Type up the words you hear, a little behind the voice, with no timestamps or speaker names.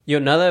Yo,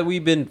 now that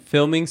we've been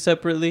filming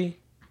separately,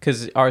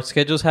 because our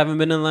schedules haven't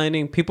been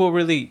aligning, people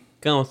really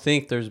gonna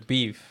think there's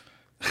beef.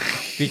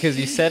 Because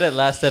you said it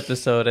last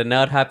episode, and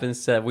now it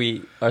happens that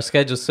our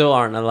schedules still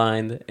aren't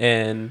aligned,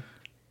 and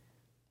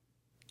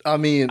I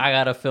mean, I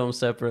gotta film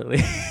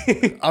separately.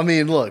 I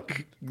mean,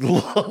 look.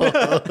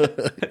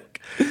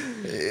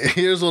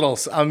 Here's what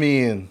else. I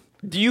mean,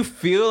 do you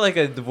feel like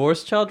a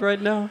divorced child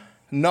right now?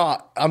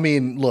 No, I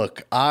mean,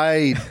 look,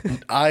 I'm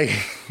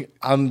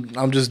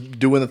just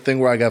doing the thing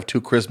where I have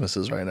 2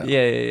 Christmases right now.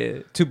 Yeah.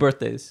 2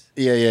 birthdays.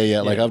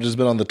 Yeah. Like, I've just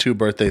been on the 2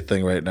 birthday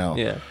thing right now.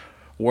 Yeah.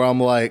 Where I'm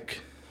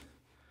like,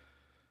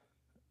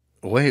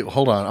 wait,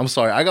 hold on. I'm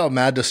sorry. I got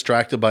mad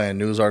distracted by a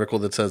news article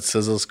that said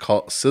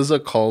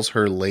SZA calls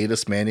her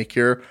latest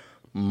manicure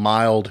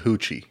mild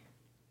hoochie.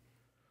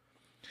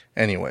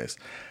 Anyways,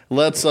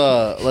 let's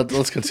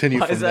continue.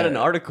 Why is that an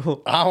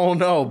article? I don't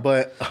know,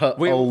 but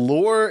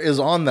Allure is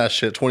on that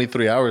shit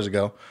 23 hours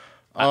ago.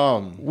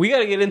 We got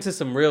to get into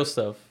some real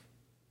stuff.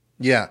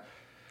 Yeah.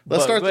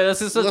 Let's start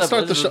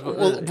the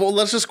show. Well,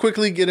 let's just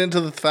quickly get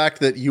into the fact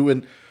that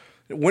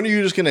when are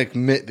you just going to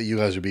admit that you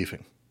guys are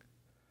beefing?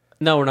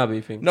 No, we're not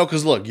beefing. No,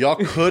 because look, y'all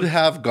could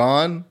have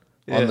gone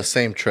on the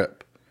same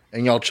trip,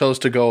 and y'all chose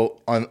to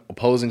go on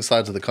opposing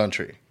sides of the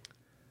country.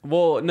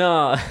 Well,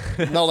 no.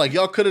 No, like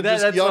y'all could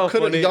have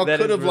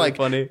like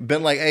funny.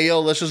 Been like, hey,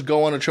 yo, let's just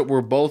go on a trip. We're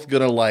both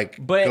gonna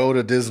go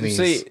to Disney's.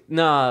 See,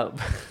 nah.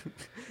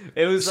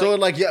 It was so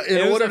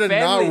in order to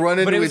not run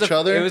into each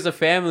other. It was a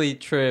family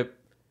trip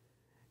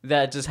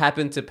that just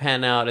happened to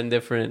pan out in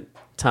different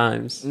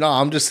times. No,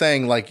 I'm just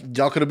saying, like,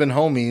 y'all could have been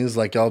homies,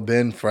 like y'all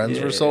been friends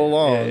for so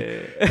long,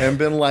 and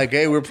been like,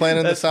 hey, we're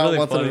planning this out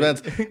months in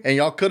advance, and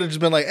y'all could have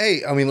just been like,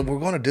 hey, I mean, we're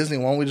going to Disney,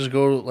 why don't we just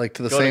go like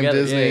to the same together.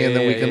 Disney, and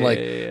then we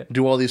can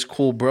do all these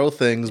cool bro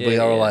things, but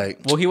y'all are like,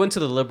 well, he went to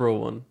the liberal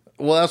one.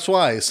 Well, that's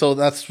why. So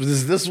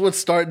is this what's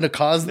starting to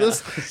cause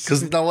this?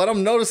 Because now what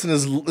I'm noticing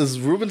is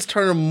Ruben's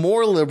turning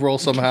more liberal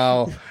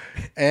somehow,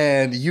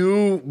 and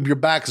your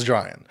back's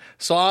drying.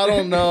 So I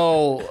don't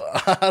know.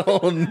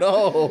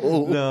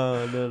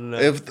 No.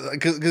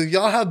 Because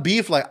y'all have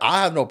beef. Like,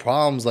 I have no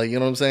problems. Like, you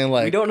know what I'm saying?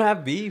 Like, we don't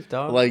have beef,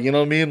 dog. Like, you know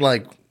what I mean?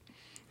 Like,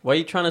 why are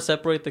you trying to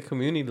seperate the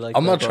community? Like,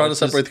 I'm not trying to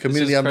separate the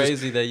community. I'm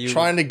just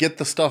trying to get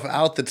the stuff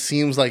out that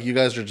seems like you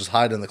guys are just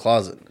hiding in the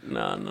closet.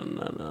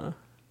 No.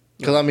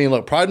 Because I mean,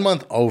 look, Pride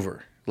Month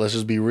over. Let's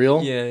just be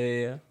real.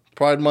 Yeah.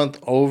 Pride Month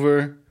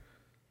over.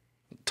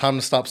 Time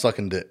to stop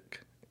sucking dick.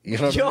 You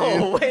know what I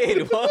mean?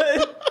 Wait,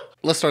 what?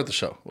 Let's start the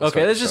show. Let's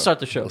just start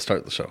the show. Let's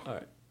start the show. All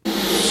right.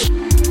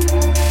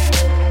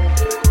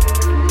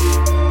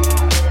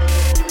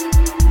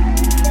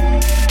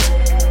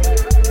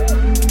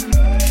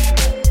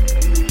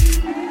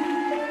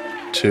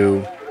 2,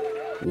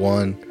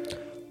 1.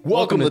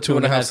 Welcome to the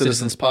 2.5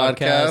 Citizens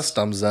podcast.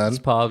 I'm Zen. It's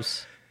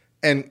Pobs.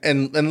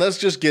 And let's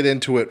just get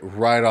into it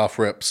right off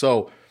rip.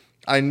 So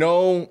I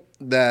know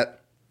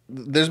that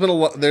there's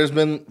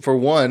been for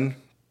one,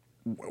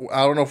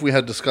 I don't know if we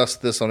had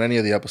discussed this on any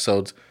of the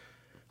episodes.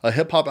 A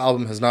hip hop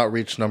album has not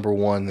reached number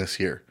 1 this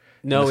year.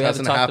 No, we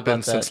haven't talked about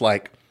that since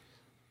like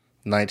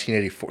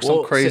 1984.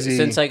 Some crazy.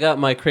 Since I got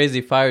my crazy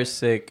Fire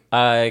Stick,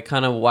 I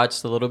kind of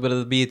watched a little bit of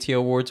the BET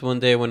Awards one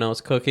day when I was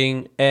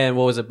cooking. And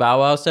what was it? Bow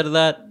Wow said of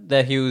that?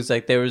 That he was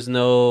like, there was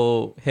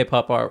no hip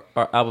hop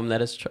album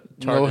that is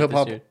charted no hip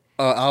hop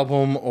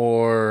album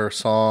or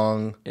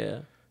song. Yeah.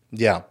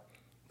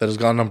 That has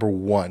gone number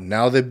 1.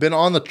 Now they've been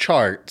on the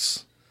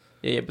charts.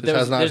 Yeah, but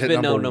there's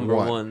been no number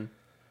one.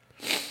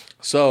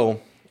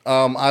 So.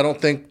 I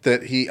don't think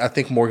that I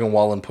think Morgan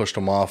Wallen pushed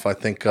him off. I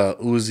think I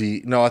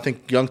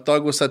think Young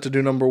Thug was set to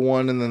do number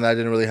 1, and then that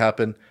didn't really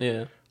happen.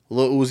 Yeah.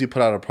 Lil Uzi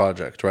put out a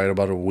project, right,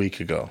 about a week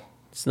ago.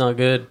 It's not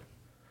good.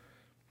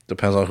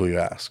 Depends on who you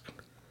ask.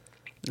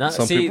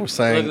 Some people are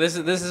saying...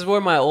 Look, this is where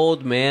my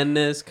old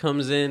manness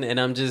comes in, and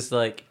I'm just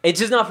like, it's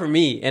just not for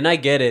me, and I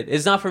get it.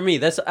 It's not for me.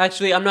 That's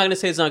actually, I'm not going to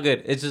say it's not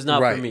good. It's just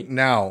not for me.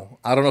 Now,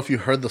 I don't know if you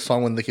heard the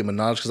song with Nicki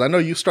Minaj, because I know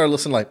you started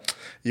listening, like,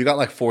 you got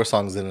like 4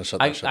 songs in and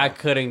shut that shit I off.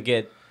 couldn't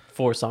get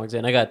 4 songs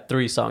in. I got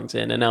 3 songs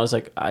in, and I was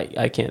like,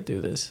 I can't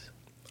do this.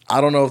 I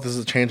don't know if this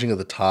is a changing of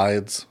the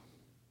tides,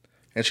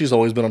 and she's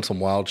always been on some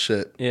wild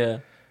shit. Yeah.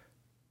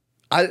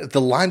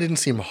 The line didn't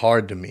seem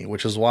hard to me,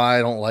 which is why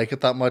I don't like it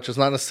that much. It's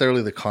not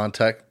necessarily the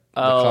content.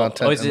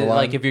 Is it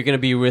like if you're going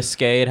to be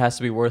risque, it has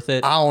to be worth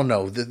it? I don't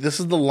know. This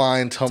is the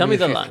line. Tell me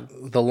the line.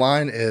 The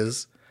line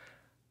is,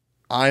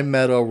 I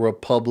met a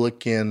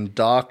Republican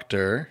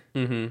doctor,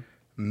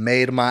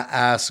 made my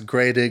ass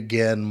great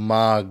again,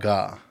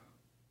 MAGA.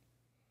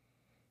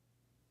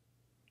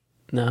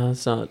 No,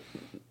 it's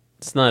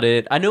not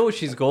it. I know what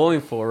she's going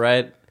for,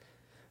 right?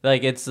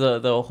 Like, it's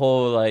the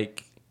whole,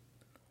 like,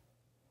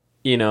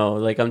 you know,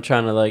 like, I'm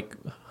trying to, like,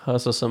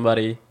 hustle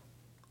somebody.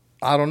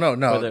 I don't know.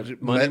 No,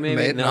 money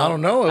maybe? No. I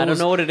don't know. I don't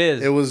know what it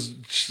is. It was.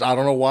 I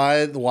don't know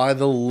why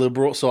the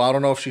liberal. So I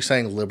don't know if she's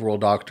saying liberal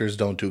doctors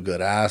don't do good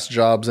ass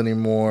jobs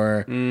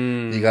anymore.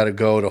 You got to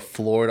go to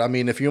Florida. I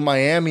mean, if you're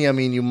Miami, I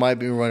mean, you might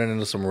be running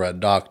into some red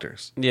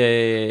doctors.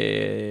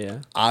 Yeah.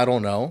 I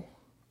don't know.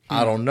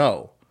 I don't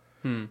know.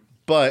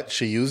 But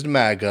she used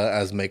MAGA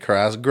as make her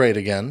ass great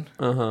again.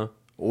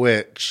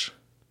 Which,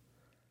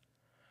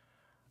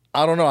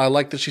 I don't know. I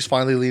like that she's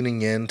finally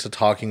leaning into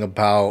talking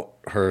about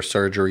her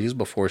surgeries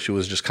before she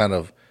was just kind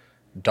of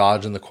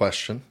dodging the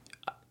question.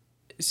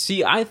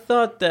 See, I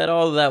thought that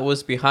all that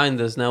was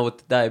behind us now with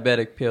the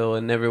diabetic pill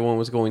and everyone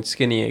was going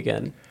skinny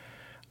again.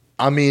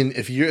 I mean,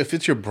 if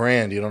it's your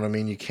brand, you know what I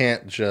mean? You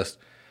can't just,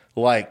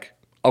 like,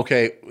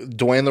 okay,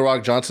 Dwayne The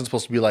Rock Johnson's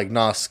supposed to be like,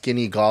 nah,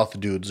 skinny goth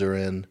dudes are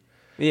in.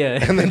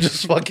 Yeah. And then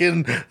just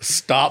fucking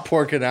stop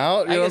working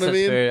out. You know what I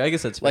mean? Fair. I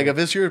guess that's fair. Like, if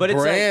it's your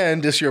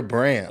brand, it's your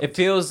brand. It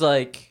feels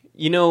like,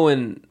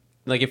 when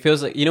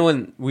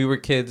we were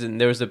kids and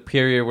there was a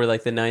period where,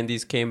 like, the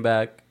 90s came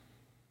back.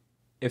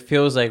 It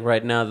feels like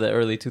right now the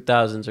early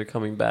 2000s are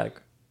coming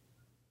back.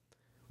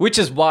 Which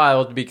is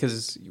wild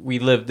because we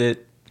lived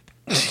it.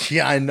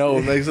 Yeah, I know.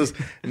 It makes us,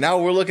 now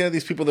we're looking at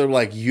these people that are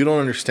like, you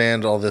don't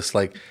understand all this,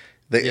 like,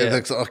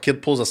 a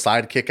kid pulls a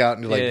sidekick out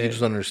and you're like, you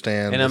just don't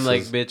understand. And I'm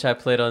like, bitch, I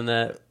played on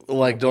that.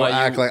 Like, don't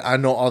act like I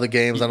know all the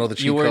games. I know the cheat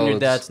codes. You were in your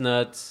dad's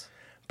nuts.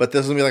 But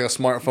this is going to be like a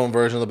smartphone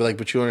version. They'll be like,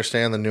 but you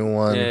understand the new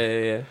one.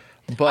 Yeah.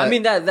 But I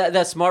mean, that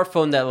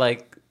smartphone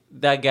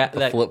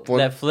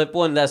that flip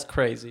one, that's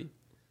crazy.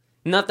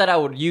 Not that I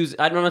would use.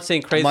 I'm not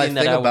saying crazy and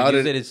that I would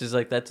use it. It's just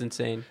like, that's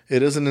insane.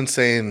 It is an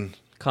insane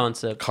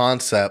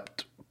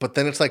concept. But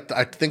then it's like,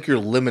 I think you're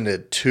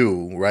limited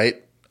too,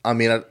 right? I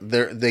mean,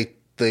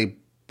 they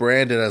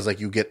brand it as like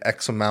you get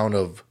X amount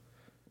of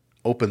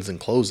opens and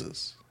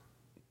closes.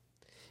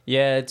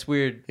 Yeah, it's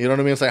weird. You know what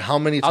I mean? It's like, how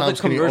many times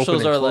can you open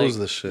and close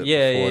this shit?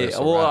 Yeah.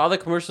 Well, all the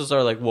commercials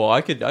are like, well, I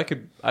could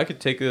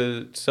take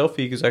a selfie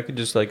because I could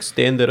just like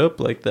stand it up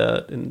like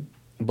that.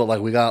 But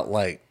like, we got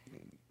like,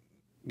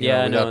 we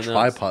got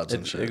tripods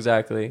and shit.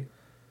 Exactly.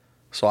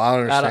 So I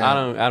don't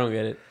understand. I don't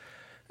get it.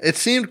 It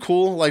seemed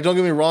cool. Like, don't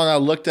get me wrong, I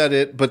looked at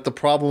it, but the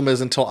problem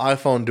is until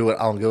iPhone do it,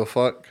 I don't give a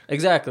fuck.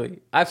 Exactly.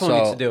 iPhone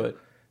needs to do it.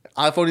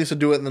 iPhone needs to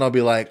do it, and then I'll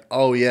be like,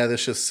 oh yeah, this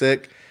shit's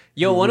sick.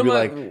 Yo, one of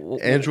my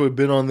Android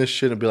been on this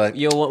shit and be like,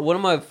 yo, one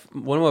of my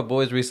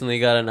boys recently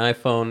got an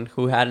iPhone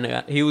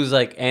he was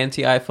like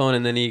anti iPhone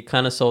and then he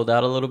kind of sold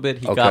out a little bit.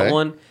 He got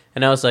one,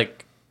 and I was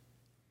like,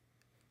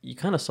 you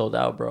kind of sold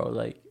out, bro.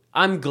 Like,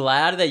 I'm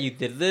glad that you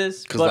did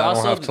this, because I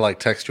don't have to like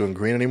text you in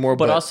green anymore.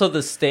 But also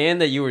the stand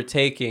that you were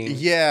taking.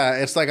 Yeah,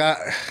 it's like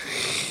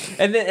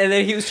And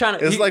then he was trying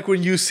to. It's like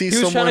when you see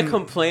someone. He was trying to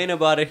complain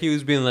about it. He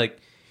was being like,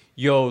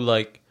 "Yo,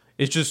 like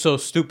it's just so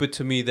stupid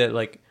to me that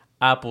like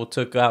Apple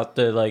took out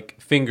the like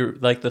finger,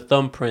 like the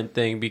thumbprint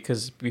thing,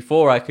 because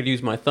before I could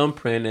use my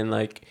thumbprint and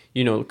like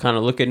kind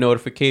of look at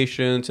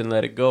notifications and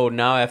let it go.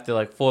 Now I have to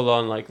like full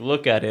on like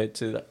look at it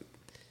to."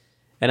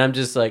 And I'm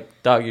just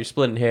like, dog, you're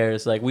splitting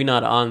hairs. Like, we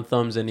not on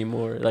thumbs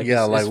anymore. Like,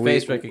 it's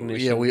face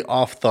recognition. Yeah, we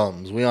off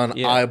thumbs. We on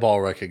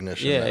eyeball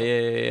recognition.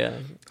 Yeah.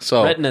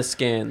 So retina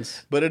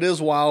scans. But it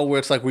is wild where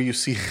it's like where you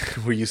see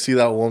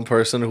that one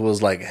person who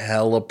was like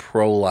hella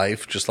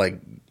pro-life, just like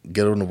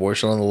get an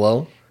abortion on the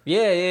low.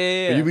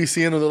 Yeah. And you be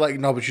seeing them, they're like,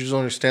 no, but you just don't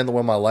understand the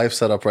way my life's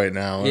set up right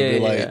now. And you're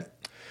like,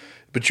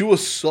 but you were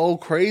so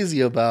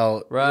crazy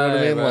about, you know what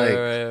I mean?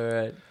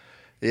 Right.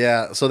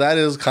 Yeah, so that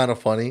is kind of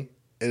funny.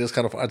 It is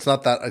kind of, it's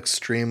not that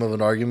extreme of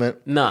an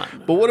argument. Nah.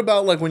 But what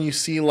about like when you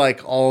see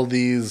like all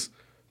these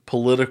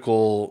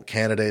political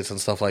candidates and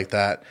stuff like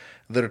that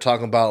are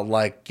talking about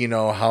like,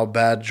 how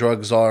bad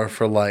drugs are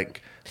for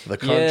like the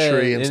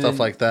country and stuff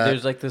like that.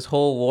 There's like this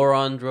whole war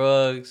on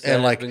drugs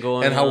and like,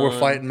 and how we're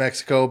fighting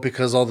Mexico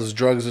because all this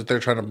drugs that they're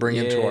trying to bring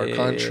into our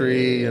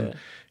country and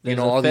there's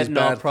all these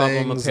bad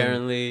problem things.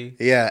 Apparently.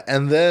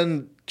 And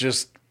then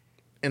just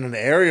in an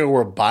area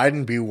where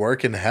Biden be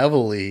working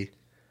heavily.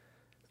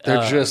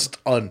 They're just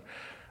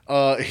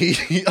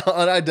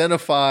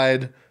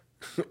unidentified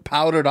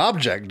powdered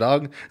object,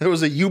 dog. There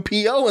was a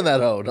UPO in that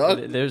hoe,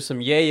 dog. There's some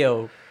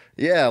yayo.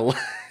 Yeah.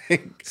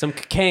 Some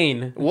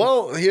cocaine.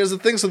 Well, here's the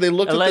thing. So they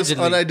looked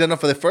Allegedly. at this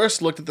unidentified. They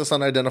first looked at this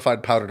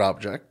unidentified powdered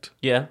object.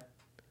 Yeah.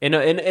 In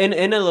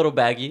a little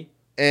baggie.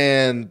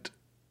 And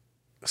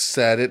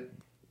said it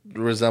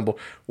resembled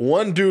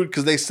one dude,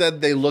 because they said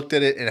they looked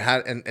at it and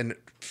had and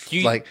do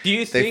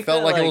you think they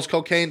felt like it was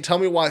cocaine. Tell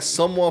me why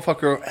some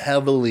motherfucker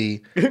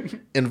heavily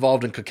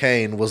involved in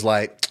cocaine was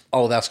like,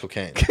 oh, that's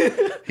cocaine.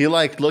 He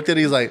like looked at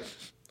it, he's like,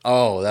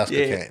 oh, that's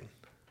cocaine.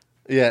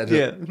 Yeah.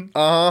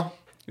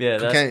 Yeah,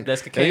 cocaine.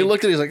 That's cocaine. And he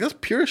looked at it, he's like, that's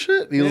pure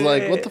shit. He was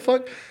like, what the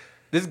fuck?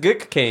 This is good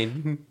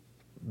cocaine.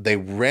 They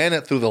ran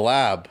it through the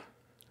lab.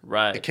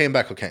 Right. It came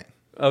back cocaine.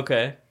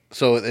 Okay.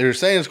 So they're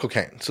saying it's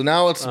cocaine. So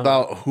now it's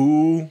about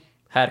who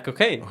had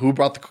cocaine. Who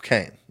brought the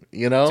cocaine,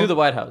 to the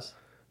White House.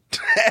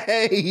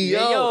 Hey,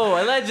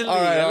 yo, allegedly.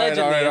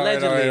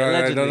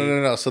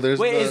 No. So there's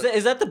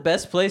is that the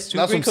best place to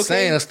bring cocaine? That's what I'm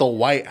saying. It's the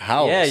White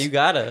House. Yeah, you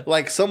gotta.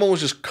 Like, someone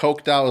was just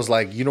coked out. Was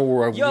like, you know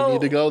where we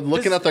need to go?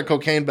 Looking at their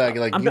cocaine bag,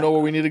 like, you know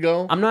where we need to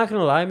go? I'm not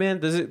gonna lie, man.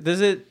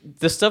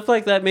 Does stuff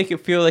like that make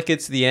it feel like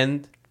it's the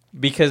end?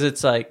 Because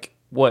it's like,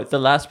 what, the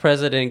last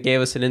president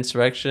gave us an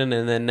insurrection,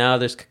 and then now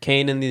there's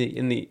cocaine in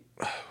the.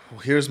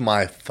 Here's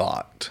my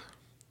thought.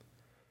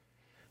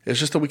 It's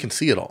just that we can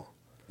see it all.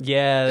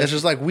 Yeah. It's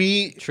just like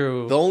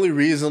True. The only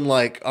reason,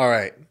 like, all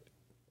right,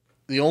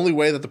 the only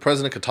way that the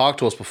president could talk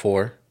to us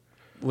before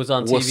was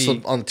on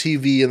TV. On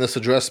TV in this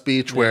address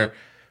speech where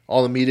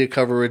all the media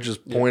coverage is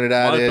pointed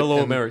at it. Fellow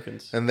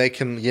Americans. And they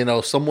can,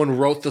 someone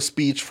wrote the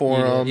speech for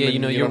them. Yeah,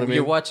 and,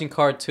 you're watching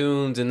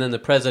cartoons and then the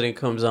president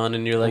comes on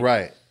and you're like...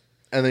 Right.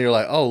 And then you're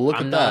like, oh, look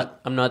at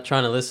that. I'm not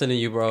trying to listen to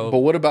you, bro. But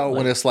what about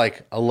when it's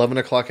like 11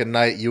 o'clock at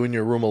night, you in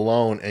your room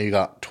alone, and you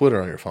got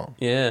Twitter on your phone?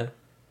 Yeah.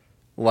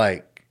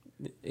 Like...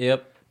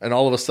 Yep. And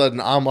all of a sudden,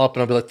 I'm up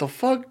and I'll be like, the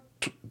fuck?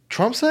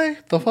 Trump say?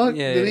 The fuck?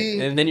 Yeah. Did he?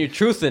 And then you're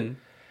truthing.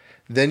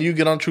 Then you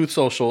get on Truth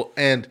Social,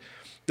 and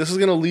this is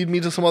going to lead me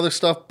to some other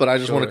stuff, but I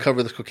just want to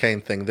cover this cocaine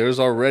thing. There's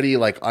already,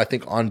 like, I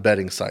think on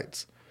betting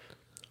sites,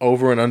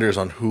 over and unders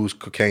on whose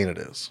cocaine it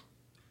is.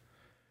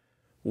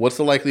 What's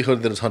the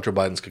likelihood that it's Hunter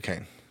Biden's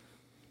cocaine?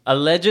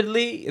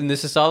 Allegedly, and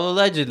this is all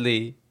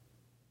allegedly,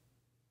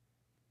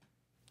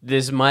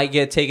 this might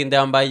get taken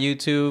down by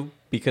YouTube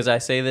because I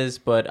say this,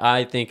 but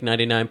I think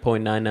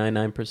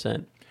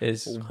 99.999%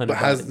 is Hunter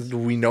Biden's. Do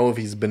we know if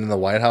he's been in the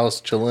White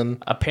House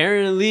chilling?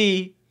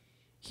 Apparently,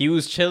 he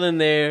was chilling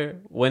there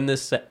when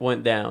this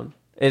went down,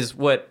 is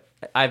what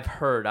I've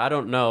heard. I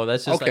don't know.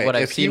 That's just like what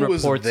I've seen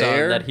reports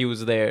on, that he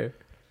was there.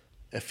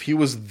 If he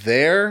was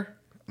there,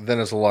 then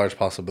it's a large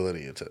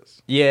possibility it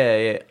is.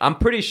 Yeah. I'm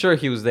pretty sure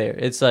he was there.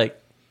 It's like...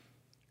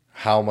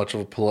 How much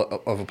of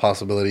a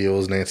possibility it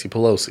was Nancy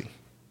Pelosi?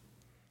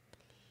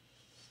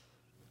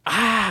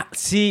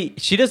 See,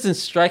 she doesn't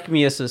strike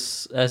me as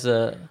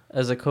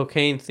a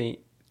cocaine thief.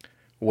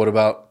 What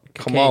about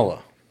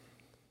Kamala?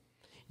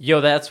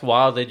 Yo, that's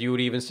wild that you would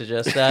even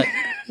suggest that.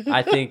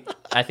 I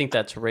think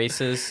that's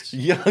racist.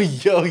 Yo.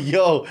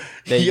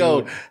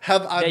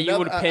 You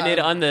would pin it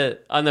on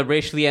the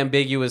racially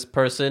ambiguous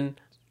person.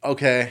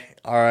 Okay,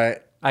 all right.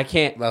 I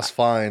can't. That's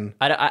fine.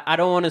 I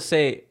don't want to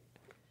say.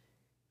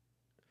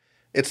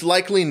 It's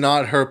likely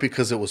not her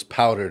because it was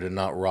powdered and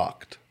not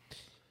rocked.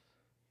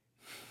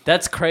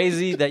 That's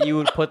crazy that you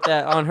would put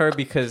that on her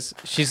because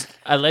she's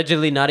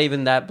allegedly not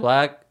even that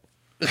black.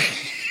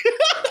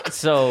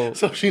 So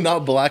she's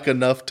not black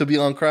enough to be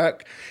on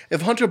crack?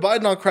 If Hunter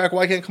Biden on crack,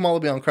 why can't Kamala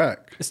be on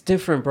crack? It's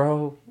different,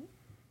 bro.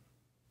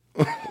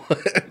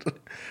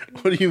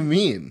 What do you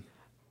mean?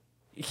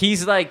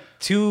 He's like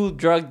too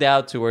drugged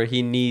out to where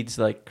he needs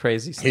like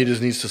crazy stuff. He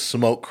just needs to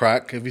smoke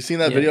crack. Have you seen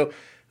that video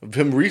of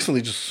him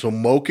recently just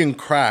smoking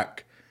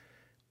crack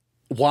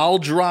while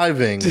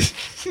driving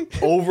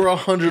over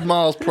 100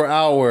 miles per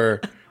hour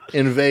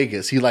in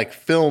Vegas? He like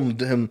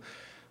filmed him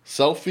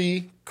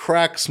selfie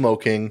crack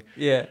smoking.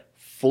 Yeah.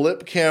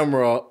 Flip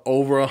camera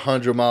over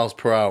 100 miles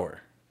per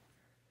hour.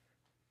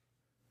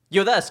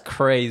 Yo, that's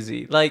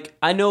crazy. Like,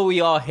 I know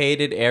we all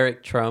hated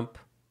Eric Trump.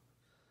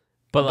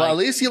 But at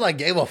least he like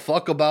gave a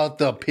fuck about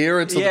the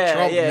appearance of the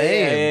Trump name.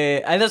 Yeah.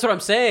 And that's what I'm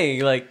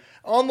saying. Like,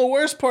 on the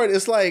worst part,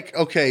 it's like,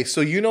 okay,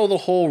 so you know the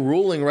whole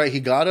ruling, right?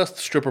 He got a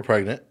stripper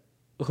pregnant.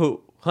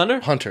 Who? Hunter?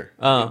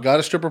 He got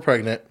a stripper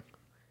pregnant.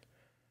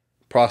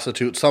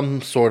 Prostitute,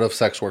 some sort of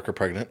sex worker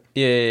pregnant.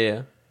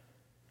 Yeah.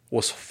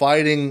 Was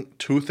fighting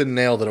tooth and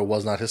nail that it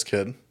was not his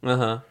kid.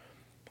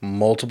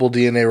 Multiple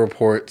DNA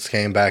reports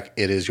came back,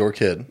 it is your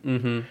kid.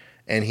 Mm-hmm.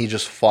 And he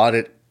just fought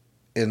it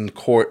in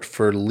court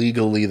for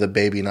legally the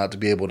baby not to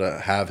be able to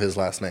have his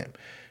last name.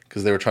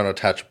 Because they were trying to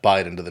attach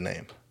Biden to the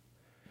name.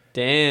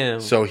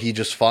 Damn. So he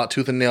just fought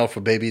tooth and nail for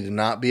baby to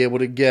not be able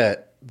to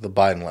get the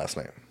Biden last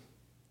name.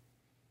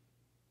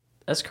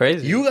 That's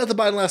crazy. You got the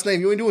Biden last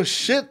name. You ain't doing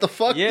shit. The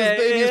fuck this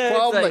baby's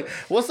problem? Like,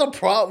 what's the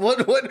problem?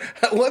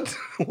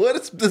 What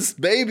is this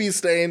baby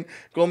stain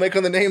gonna make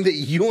on the name that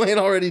you ain't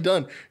already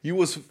done? You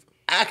was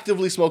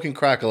actively smoking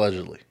crack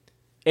allegedly.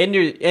 And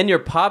your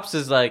pops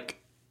is like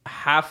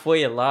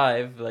halfway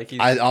alive. Like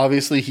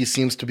obviously he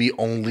seems to be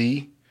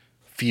only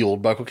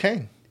fueled by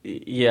cocaine.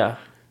 Yeah.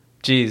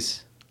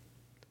 Jeez.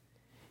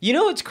 You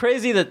know it's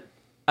crazy that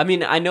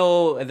I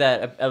know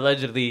that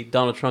allegedly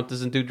Donald Trump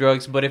doesn't do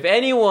drugs, but if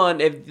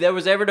there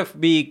was ever to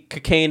be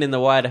cocaine in the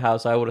White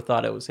House, I would have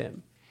thought it was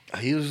him.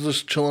 He was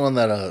just chilling on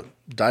that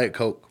Diet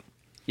Coke.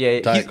 Yeah,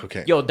 Diet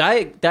cocaine. Yo,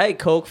 Diet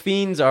Coke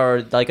fiends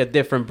are like a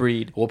different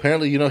breed. Well,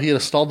 apparently, he had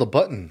installed the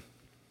button.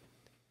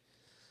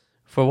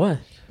 For what?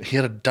 He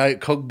had a Diet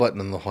Coke button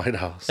in the White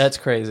House. That's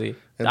crazy.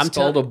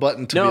 Installed a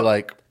button to be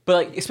like... But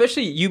like,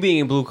 especially you being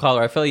in blue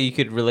collar, I feel like you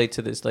could relate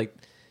to this. Like,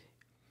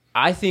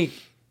 I think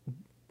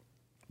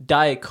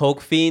Diet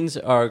Coke fiends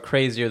are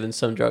crazier than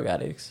some drug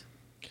addicts.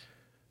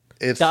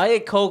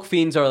 Diet Coke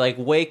fiends are like,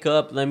 wake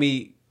up, let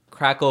me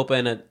crack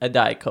open a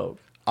Diet Coke.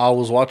 I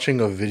was watching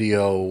a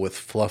video with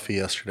Fluffy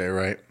yesterday,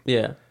 right?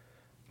 Yeah.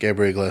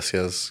 Gabriel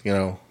Iglesias,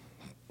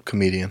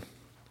 comedian.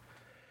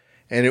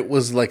 And it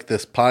was like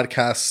this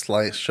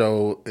podcast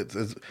show.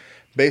 It's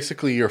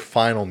basically your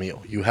final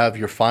meal. You have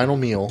your final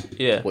meal.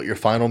 Yeah. What your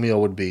final meal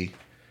would be.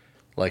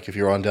 Like if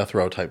you're on death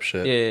row type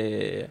shit.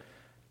 Yeah.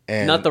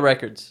 And not the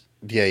records.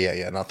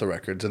 Yeah, not the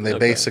records. And they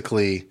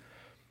basically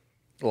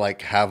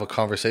like have a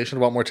conversation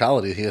about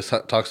mortality. He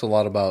talks a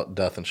lot about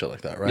death and shit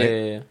like that, right?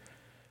 Yeah.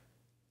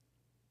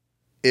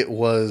 It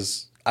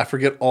was I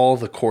forget all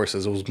the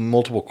courses. It was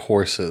multiple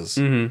courses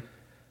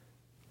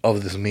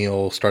of this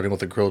meal, starting with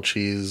the grilled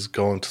cheese,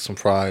 going to some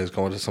fries,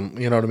 going to some,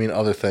 you know what I mean,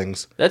 other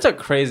things. That's a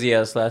crazy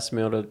ass last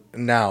meal to.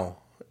 Now,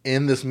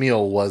 in this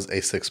meal was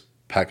a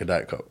 6-pack of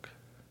Diet Coke.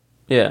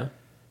 Yeah.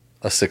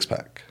 A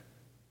 6-pack.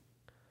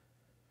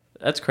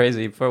 That's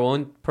crazy for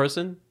one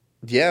person.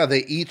 Yeah, they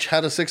each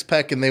had a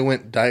 6-pack and they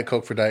went Diet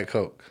Coke for Diet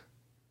Coke.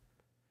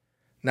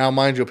 Now,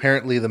 mind you,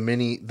 apparently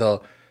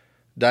the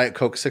Diet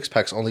Coke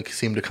 6-packs only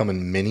seem to come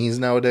in minis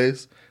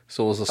nowadays.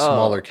 So it was a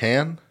smaller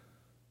can.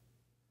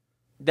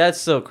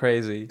 That's so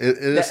crazy. It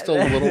is still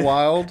a little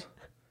wild.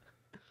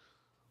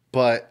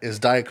 But it's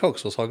Diet Coke,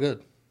 so it's all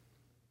good.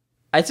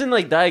 Isn't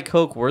like Diet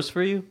Coke worse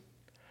for you?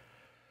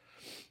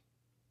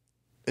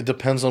 It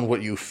depends on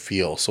what you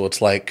feel. So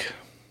it's like...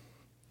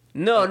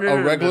 No.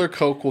 A regular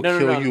Coke will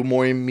kill you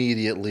more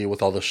immediately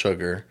with all the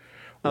sugar.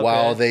 Okay.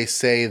 While they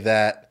say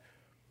that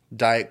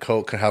Diet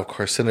Coke can have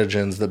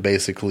carcinogens that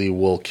basically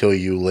will kill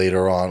you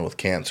later on with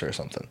cancer or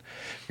something.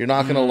 You're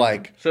not going to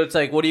like... So it's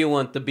like, what do you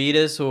want,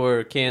 diabetes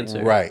or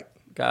cancer? Right.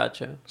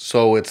 Gotcha.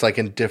 So it's like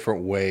in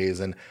different ways.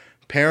 And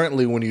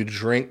apparently when you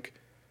drink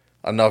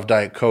enough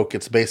Diet Coke,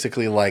 it's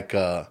basically like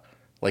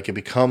it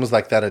becomes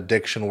like that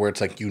addiction where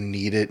it's like you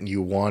need it and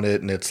you want it.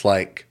 And it's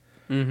like,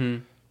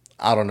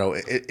 I don't know.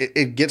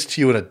 It gets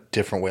to you in a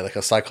different way, like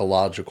a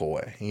psychological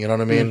way. You know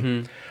what I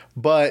mean?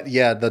 But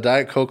yeah, the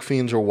Diet Coke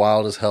fiends are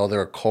wild as hell.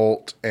 They're a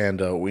cult,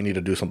 and we need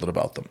to do something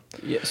about them.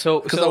 Yeah.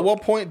 Because at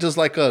what point does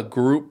like a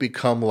group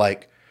become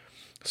like,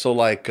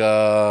 Well,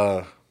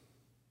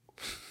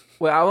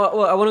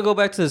 I want to go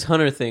back to this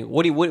Hunter thing.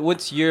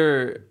 What's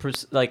your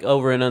like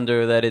over and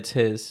under that it's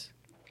his?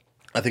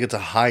 I think it's a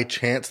high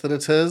chance that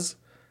it's his.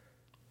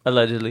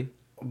 Allegedly.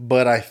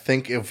 But I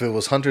think if it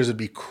was Hunter's, it'd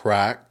be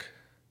crack.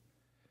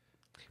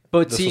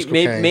 But see,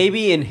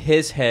 maybe in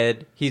his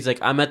head, he's like,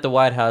 I'm at the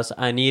White House.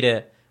 I need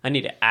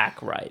to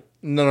act right.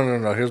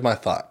 No. Here's my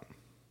thought.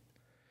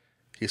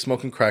 He's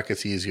smoking crack.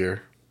 It's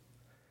easier.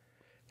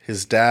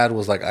 His dad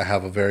was like, I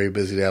have a very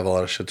busy day. I have a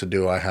lot of shit to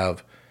do. I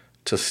have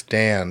to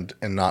stand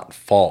and not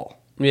fall.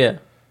 Yeah.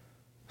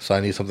 So I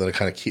need something to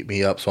kind of keep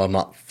me up so I'm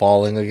not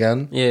falling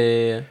again.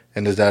 Yeah.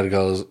 And his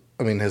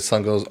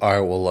son goes, all right,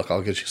 well, look,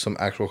 I'll get you some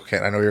actual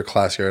cocaine. I know you're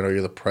classier. I know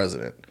you're the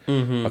president.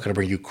 I'm going to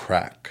bring you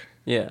crack.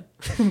 Yeah.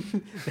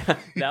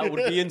 That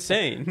would be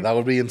insane. That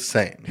would be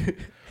insane.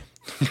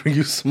 Bring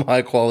you some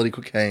high quality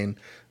cocaine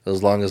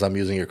as long as I'm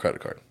using your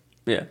credit card.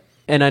 Yeah.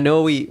 And I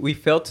know we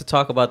failed to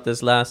talk about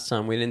this last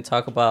time. We didn't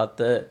talk about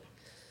the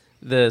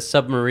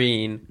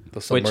submarine. The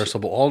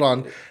submersible. Hold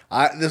on.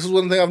 This is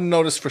one thing I've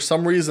noticed. For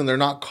some reason, they're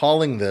not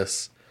calling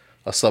this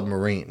a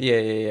submarine.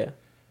 Yeah.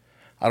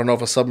 I don't know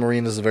if a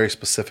submarine is a very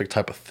specific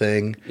type of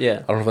thing.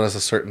 Yeah. I don't know if it has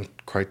a certain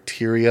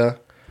criteria.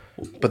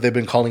 But they've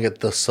been calling it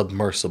the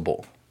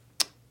submersible.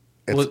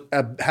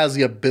 It has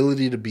the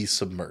ability to be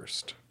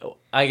submersed.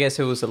 I guess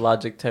it was a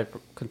Logitech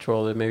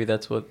controller. Maybe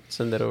that's what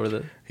sent it over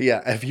the...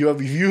 Yeah, if you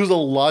use a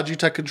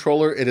Logitech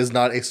controller, it is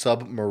not a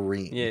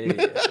submarine. Yeah.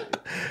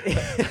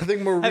 I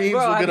think Marines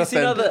will get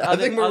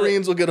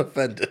offended. Will get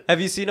offended.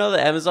 Have you seen all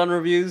the Amazon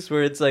reviews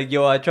where it's like,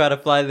 yo, I try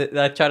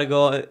to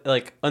go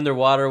like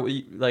underwater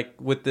like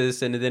with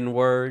this and it didn't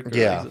work?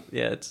 Yeah.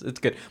 It's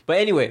good. But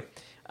anyway,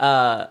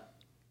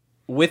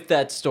 with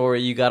that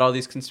story, you got all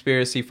these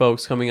conspiracy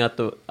folks coming out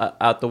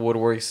the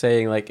woodwork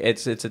saying like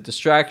it's a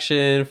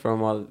distraction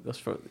from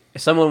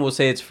someone will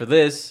say it's for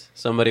this,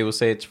 somebody will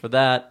say it's for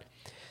that.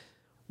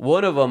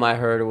 One of them I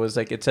heard was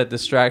like it's a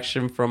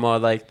distraction from all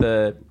like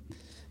the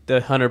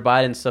Hunter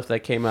Biden stuff that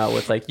came out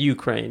with like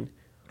Ukraine,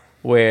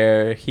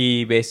 where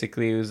he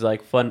basically was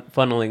like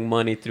funneling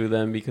money through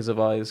them because of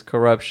all his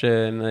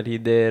corruption that he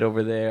did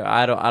over there.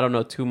 I don't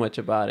know too much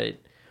about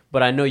it,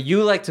 but I know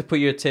you like to put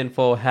your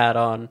tinfoil hat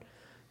on.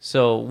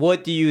 So,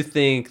 what do you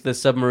think the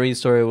submarine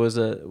story was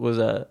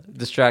a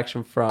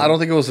distraction from? I don't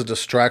think it was a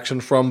distraction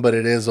from, but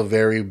it is a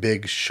very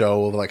big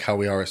show of like how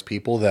we are as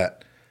people.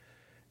 That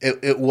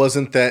it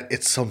wasn't that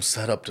it's some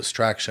setup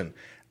distraction.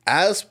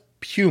 As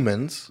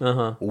humans,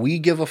 we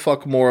give a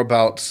fuck more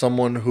about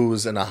someone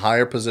who's in a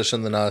higher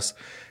position than us,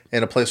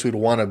 in a place we'd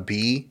want to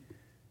be,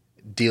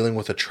 dealing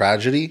with a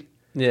tragedy,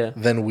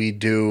 than we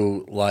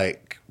do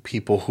like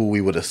people who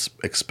we would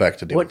expect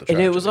to deal with the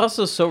tragedy. And it was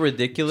also so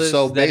ridiculous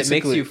that it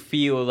makes you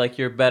feel like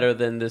you're better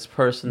than this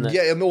person.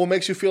 Yeah, and what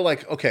makes you feel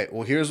like, okay,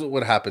 well, here's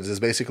what happens is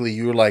basically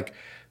you're like,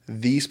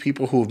 these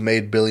people who have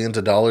made billions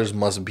of dollars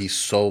must be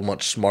so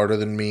much smarter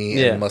than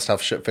me and must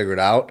have shit figured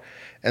out.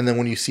 And then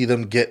when you see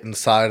them get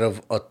inside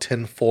of a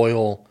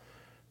tinfoil...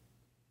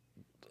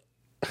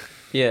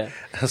 Yeah.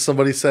 As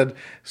somebody said,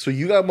 so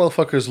you got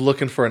motherfuckers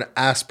looking for an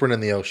aspirin in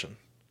the ocean.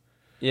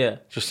 Yeah.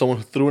 Just someone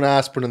who threw an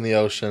aspirin in the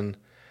ocean.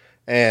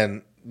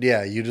 And,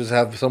 yeah, you just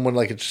have someone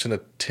like it's just in a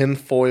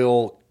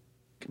tinfoil...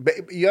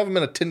 You have them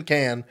in a tin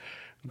can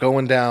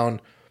going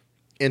down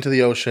into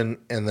the ocean,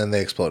 and then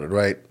they exploded,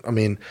 right? I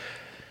mean,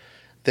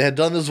 they had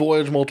done this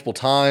voyage multiple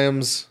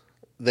times.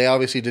 They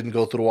obviously didn't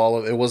go through all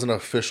of it. It wasn't an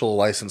official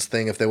license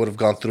thing. If they would have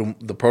gone through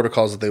the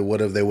protocols that they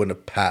wouldn't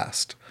have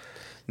passed.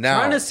 Now,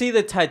 trying to see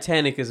the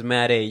Titanic is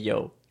mad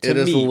yo. It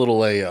is a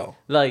little AO.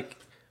 Like,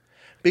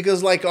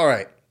 because like, all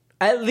right,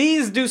 at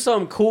least do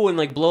something cool and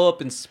like blow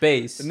up in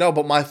space. No,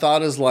 but my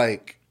thought is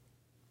like,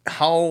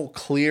 how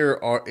clear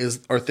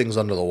are things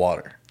under the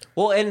water?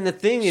 Well, and the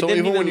thing, it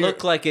didn't even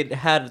look like it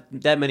had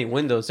that many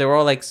windows. They were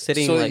all like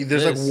sitting like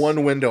there's this. like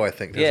one window, I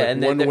think. There's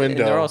and one window. And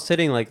they're all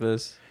sitting like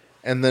this.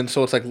 And then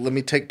so it's like, let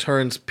me take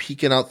turns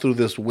peeking out through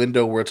this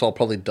window where it's all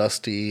probably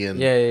dusty and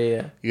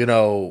you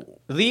know,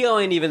 Leo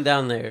ain't even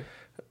down there.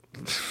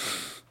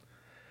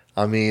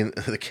 I mean,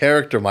 the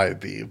character might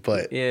be,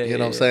 but you know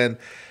what I'm saying?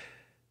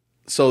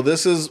 So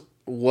this is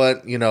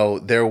what, you know,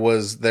 there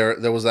was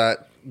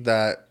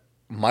that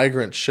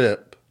migrant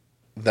ship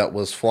that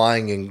was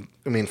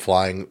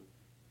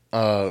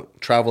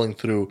traveling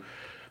through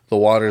the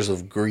waters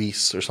of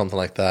Greece or something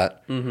like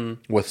that,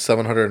 with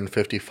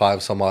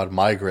 755 some odd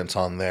migrants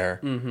on there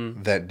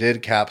that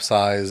did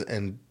capsize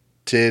and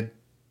did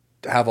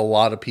have a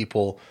lot of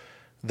people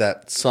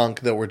that sunk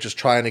that were just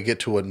trying to get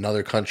to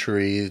another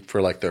country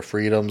for like their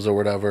freedoms or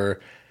whatever.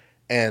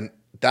 And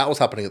that was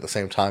happening at the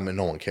same time and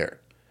no one cared.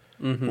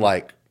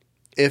 Like,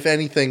 if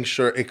anything,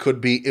 sure,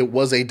 it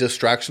was a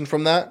distraction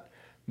from that,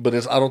 but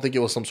I don't think it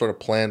was some sort of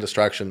planned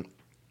distraction.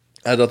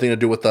 It had nothing to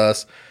do with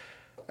us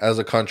as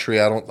a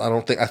country. I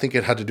think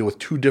it had to do with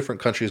two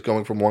different countries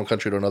going from one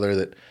country to another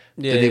that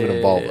didn't even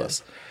involve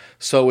us.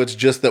 So it's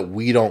just that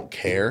we don't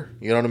care.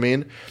 You know what I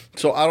mean?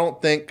 So I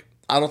don't think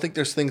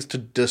there's things to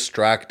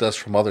distract us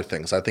from other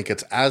things. I think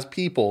it's as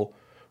people,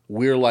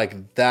 we're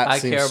like, that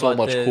seems so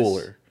much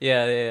cooler.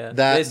 Yeah.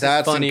 That's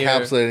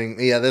encapsulating.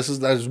 Yeah,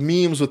 there's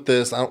memes with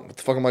this. What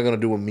the fuck am I going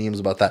to do with memes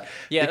about that?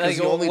 Yeah, like,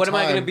 what am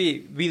I going to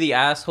be the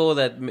asshole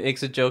that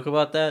makes a joke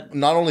about that?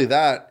 Not only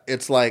that,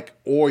 it's like,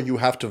 or you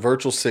have to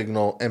virtual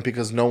signal, and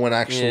because no one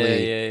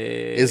actually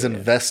is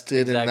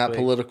invested in that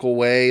political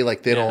way,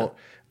 like they don't,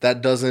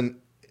 that doesn't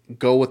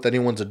go with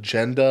anyone's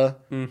agenda.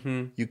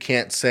 You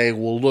can't say,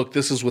 well, look,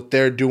 this is what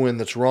they're doing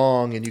that's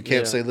wrong, and you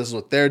can't say this is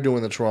what they're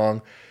doing that's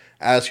wrong.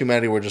 As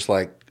humanity, we're just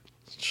like,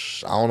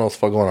 I don't know what's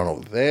going on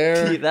over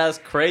there. That's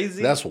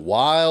crazy. That's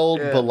wild.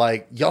 But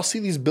like, y'all see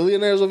these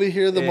billionaires over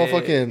here that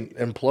motherfucking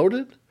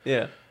imploded?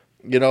 Yeah.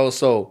 You know,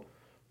 so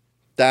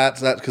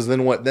that's that. Because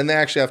then what? Then they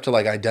actually have to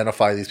like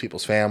identify these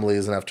people's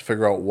families and have to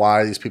figure out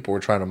why these people were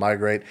trying to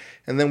migrate.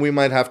 And then we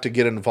might have to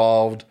get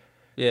involved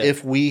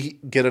if we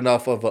get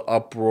enough of an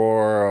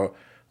uproar,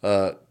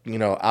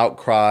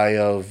 outcry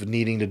of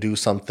needing to do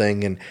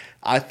something. And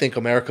I think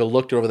America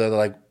looked over there, they're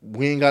like,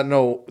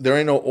 there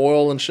ain't no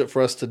oil and shit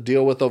for us to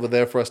deal with over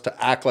there for us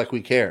to act like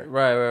we care.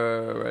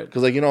 Right.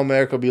 Because like,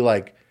 America be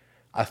like,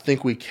 I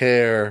think we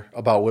care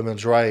about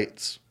women's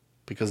rights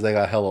because they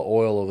got hella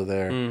oil over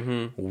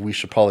there. We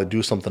should probably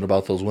do something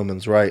about those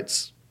women's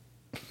rights.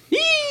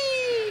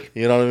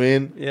 You know what I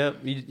mean? Yep.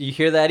 You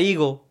hear that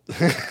eagle?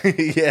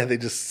 Yeah, they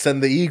just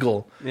send the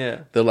eagle.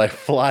 Yeah. They're like,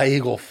 fly,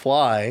 eagle,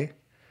 fly.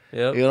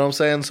 Yep. You know what I'm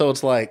saying? So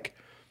it's like,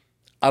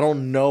 I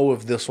don't know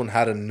if this one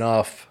had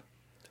enough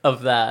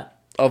of that,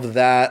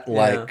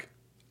 like,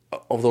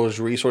 of those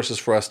resources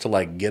for us to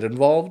like get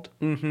involved.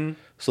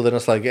 So then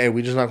it's like, hey,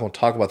 we're just not going to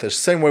talk about this.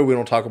 Same way we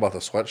don't talk about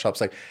the sweatshops.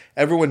 Like,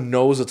 everyone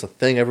knows it's a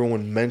thing.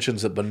 Everyone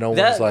mentions it, but no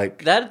one's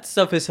like... That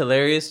stuff is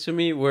hilarious to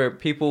me, where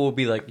people will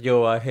be like,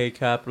 yo, I hate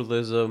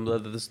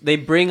capitalism. They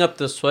bring up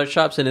the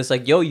sweatshops, and it's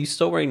like, yo, you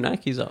still wearing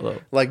Nikes out,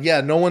 though. Like, yeah,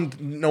 no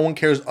one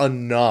cares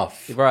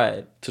enough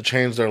to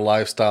change their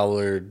lifestyle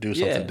or do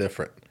something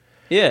different.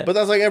 Yeah. But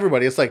that's like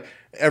everybody. It's like,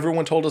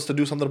 everyone told us to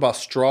do something about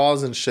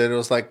straws and shit. It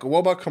was like, what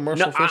about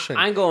commercial fishing?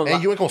 I ain't going...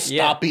 And you ain't going to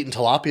stop eating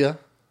tilapia.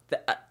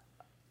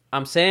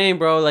 I'm saying,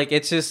 bro, like,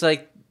 it's just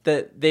like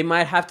that they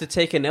might have to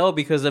take an L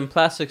because them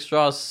plastic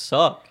straws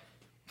suck.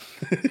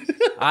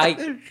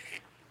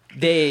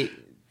 They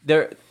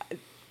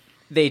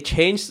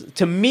changed,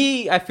 to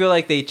me, I feel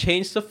like they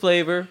changed the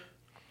flavor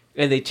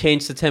and they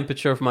changed the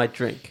temperature of my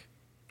drink.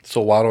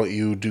 So why don't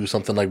you do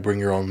something like bring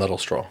your own metal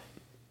straw?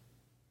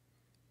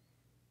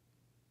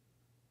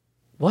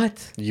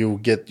 What? You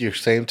get your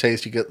same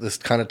taste. You get this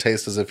kind of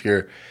taste as if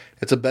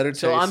it's a better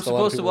taste. So I'm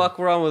supposed to walk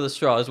around with a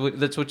straw.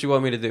 That's what you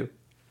want me to do?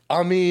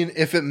 I mean,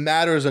 if it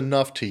matters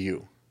enough to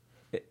you.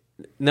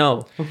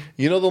 No.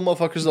 You know the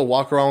motherfuckers that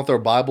walk around with their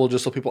Bible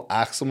just so people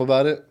ask them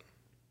about it?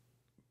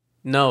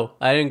 No,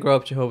 I didn't grow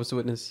up Jehovah's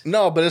Witness.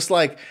 No, but it's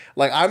like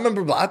I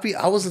remember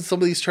I was in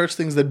some of these church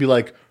things that'd be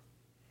like,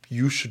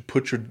 you should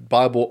put your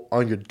Bible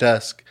on your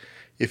desk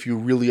if you're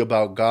really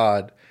about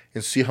God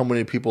and see how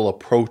many people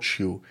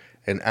approach you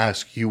and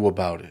ask you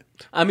about it.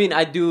 I mean,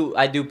 I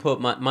do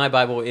put my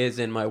Bible is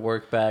in my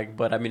work bag,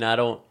 but I mean, I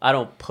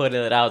don't put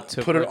it out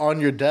to put it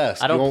on your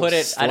desk. I don't put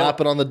it.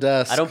 Slap it on the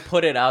desk. I don't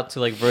put it out to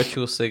like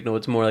virtual signal.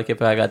 It's more like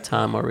if I got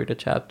time, I'll read a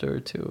chapter or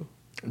two.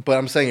 But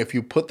I'm saying if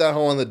you put that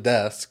hole on the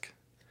desk.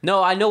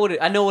 No, I know what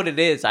it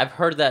is. I've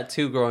heard that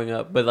too growing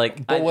up, but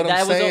like, that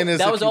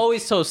was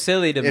always so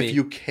silly to me. If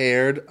you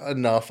cared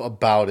enough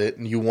about it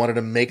and you wanted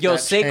to make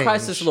that say change,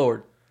 Christ is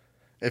Lord.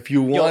 If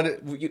you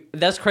wanted...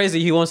 that's crazy.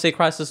 He won't say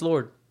Christ is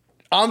Lord.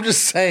 I'm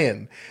just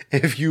saying,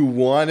 if you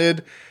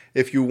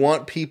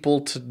want people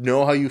to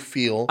know how you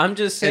feel... I'm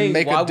just saying, and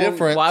make a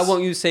difference, why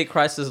won't you say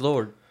Christ is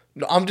Lord?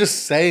 No, I'm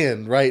just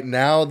saying right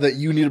now that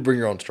you need to bring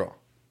your own straw.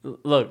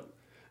 Look,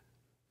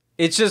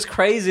 it's just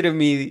crazy to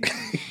me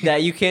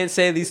that you can't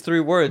say these 3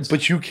 words.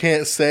 But you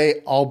can't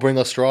say, I'll bring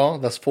a straw?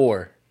 That's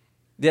 4.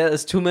 Yeah,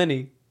 that's too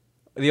many.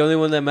 The only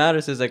one that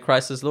matters is that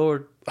Christ is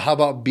Lord. How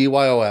about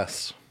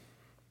BYOS?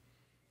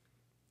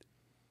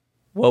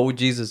 What would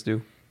Jesus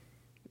do?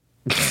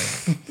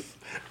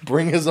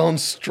 Bring his own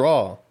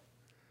straw.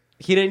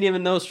 He didn't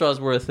even know straws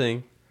were a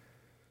thing.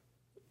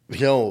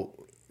 Yo,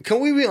 can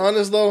we be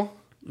honest though?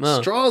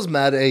 No. Straw's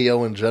mad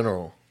AO in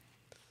general.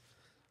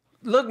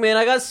 Look, man,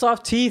 I got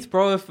soft teeth,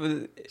 bro.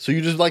 So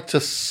you just like to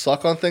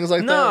suck on things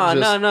like that?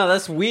 No,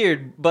 that's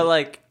weird. But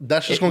like,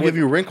 that's just gonna give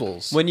you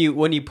wrinkles. When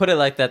you put it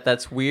like that,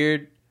 that's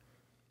weird.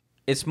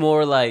 It's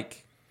more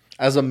like,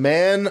 as a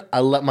man, I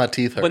let my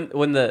teeth hurt.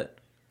 When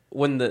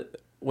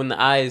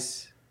the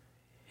ice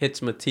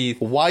hits my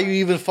teeth. Why are you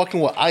even fucking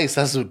with ice?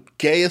 That's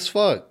gay as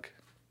fuck.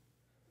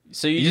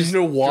 So you just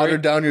know water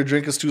down your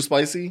drink is too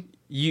spicy?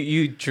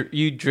 You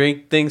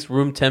drink things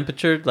room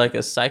temperature like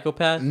a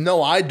psychopath?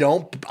 No, I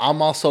don't.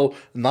 I'm also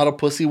not a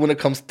pussy when it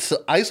comes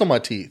to ice on my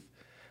teeth.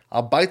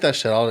 I'll bite that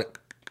shit out.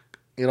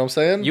 You know what I'm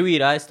saying? You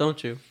eat ice,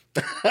 don't you?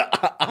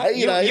 I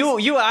eat ice.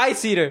 You an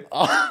ice eater.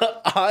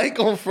 I ain't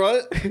gonna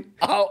front.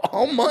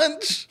 I'll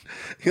munch.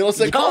 You know what I'm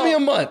saying? Call me a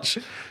munch.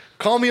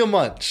 Call me a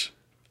munch.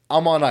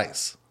 I'm on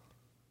ice.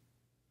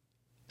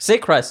 Say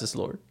Christ is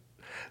Lord.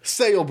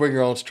 Say you'll bring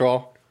your own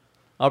straw.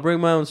 I'll bring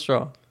my own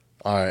straw.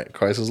 All right,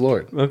 Christ is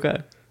Lord. Okay.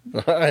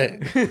 All right.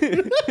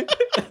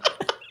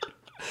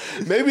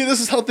 Maybe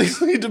this is how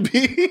things need to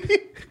be.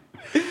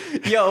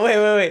 Yo,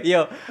 wait.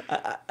 Yo,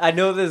 I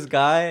know this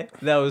guy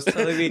that was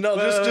telling me. No,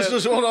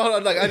 just hold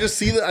on. Like I just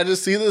see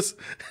this.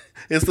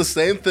 It's the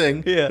same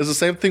thing. Yeah. It's the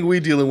same thing we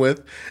dealing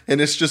with,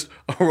 and it's just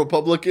a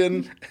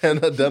Republican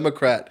and a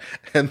Democrat,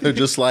 and they're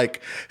just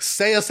like,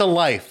 "Say us a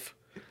life,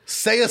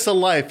 say us a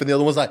life," and the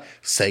other one's like,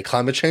 "Say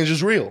climate change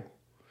is real."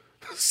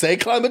 Say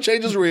climate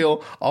change is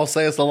real. I'll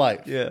say it's a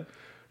life. Yeah.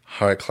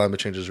 All right, climate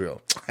change is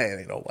real. It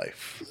ain't no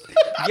life.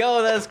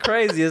 Yo, that's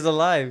crazy. It's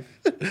alive.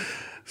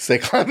 Say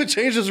climate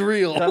change is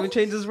real. Climate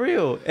change is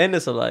real, and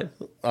it's alive.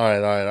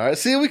 All right.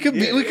 See, we can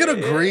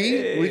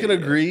agree. We can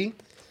agree.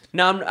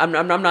 No,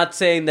 I'm not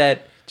saying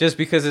that just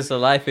because it's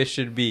alive, it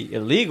should be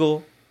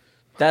illegal.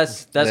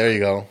 That's there you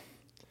go.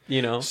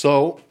 You know.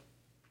 So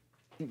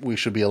we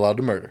should be allowed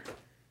to murder.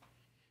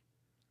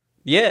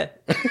 Yeah.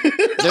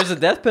 There's a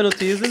death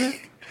penalty, isn't it?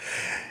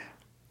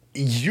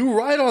 You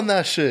right on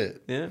that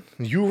shit. Yeah.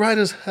 You right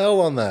as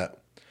hell on that.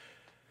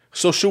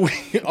 So should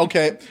we?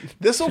 Okay,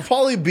 this will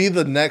probably be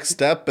the next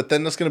step, but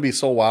then it's going to be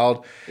so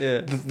wild.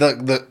 Yeah.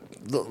 The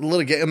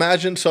litigate.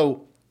 Imagine.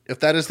 So if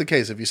that is the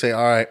case, if you say,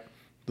 all right,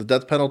 the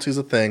death penalty is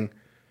a thing,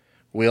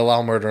 we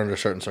allow murder under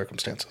certain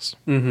circumstances.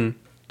 Mm-hmm.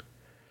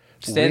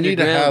 We need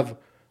to have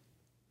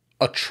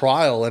a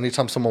trial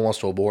anytime someone wants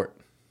to abort.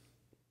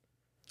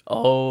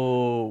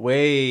 Oh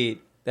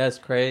wait. That's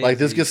crazy. Like,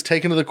 this gets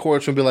taken to the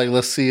courts and be like,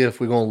 let's see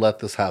if we're going to let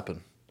this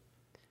happen.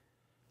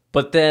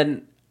 But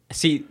then,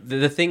 see,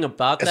 the thing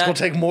about that... It's going to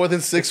take more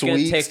than 6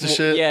 weeks to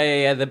shit.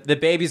 Yeah. The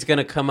baby's going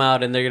to come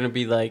out and they're going to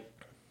be like...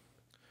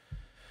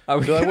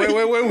 Wait,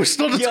 we're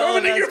still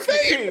determining your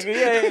fate.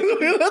 Yeah.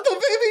 We let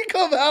the baby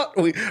come out.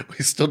 We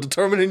still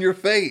determining your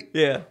fate.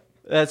 Yeah.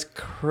 That's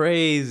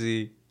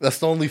crazy. That's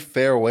the only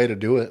fair way to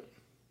do it.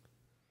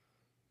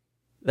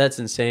 That's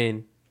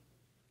insane.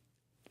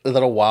 Is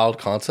that a wild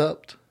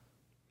concept?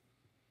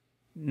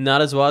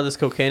 Not as wild as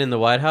cocaine in the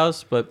White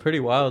House, but pretty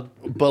wild.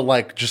 But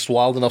like just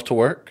wild enough to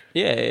work?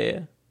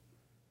 Yeah.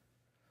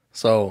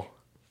 So,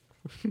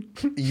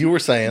 you were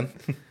saying.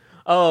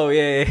 Oh,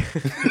 yeah.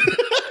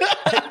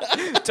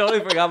 I totally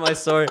forgot my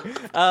story.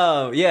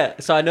 Yeah,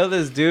 so I know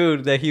this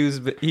dude that he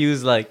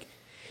was like,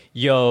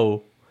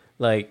 yo,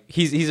 like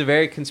he's a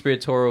very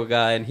conspiratorial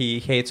guy and he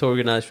hates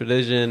organized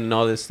religion and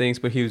all these things,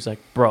 but he was like,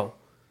 bro,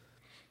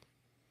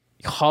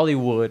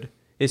 Hollywood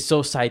is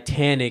so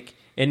satanic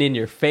and in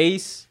your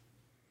face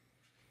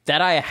that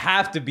I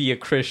have to be a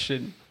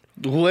Christian.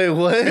 Wait,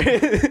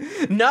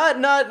 what?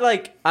 not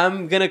like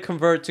I'm gonna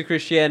convert to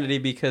Christianity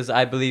because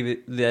I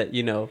believe that,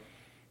 you know,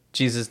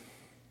 Jesus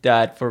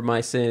died for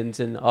my sins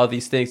and all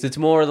these things. It's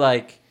more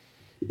like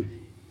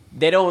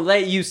they don't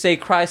let you say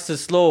Christ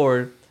is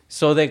Lord,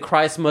 so then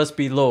Christ must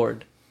be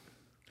Lord.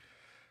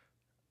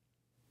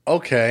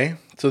 Okay,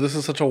 so this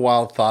is such a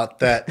wild thought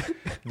that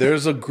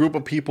there's a group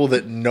of people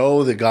that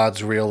know that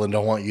God's real and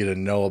don't want you to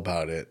know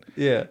about it.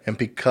 Yeah. And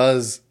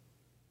because...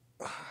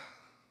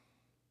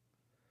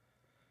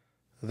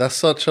 That's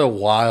such a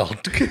wild...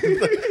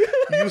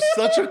 You're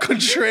such a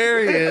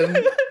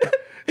contrarian.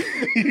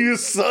 You're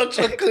such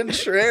a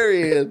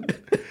contrarian.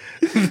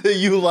 That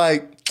you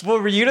like... Well,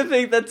 for you to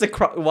think that's a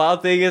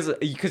wild thing is...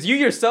 Because you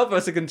yourself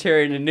as a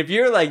contrarian, and if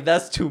you're like,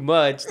 that's too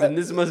much, then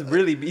this must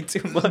really be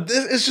too much.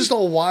 It's just a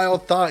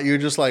wild thought. You're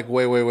just like,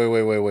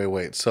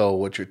 wait. So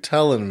what you're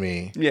telling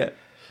me... Yeah.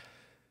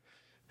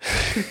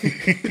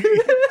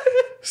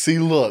 See,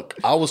 look,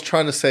 I was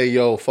trying to say,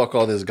 yo, fuck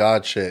all this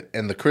God shit.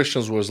 And the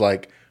Christians was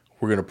like...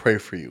 We're going to pray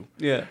for you.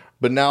 Yeah.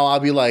 But now I'll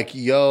be like,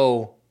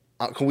 yo,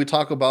 can we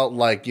talk about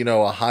like, you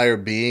know, a higher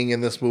being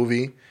in this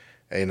movie?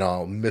 And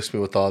miss me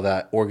with all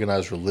that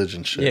organized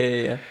religion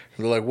shit. Yeah.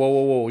 They're like,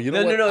 whoa. You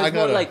know what? No. It's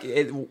more like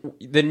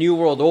the New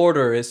World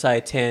Order is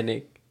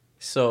satanic.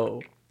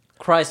 So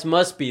Christ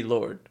must be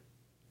Lord.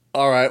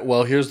 All right.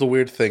 Well, here's the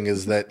weird thing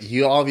is that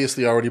he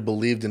obviously already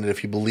believed in it if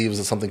he believes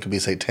that something could be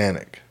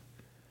satanic.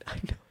 I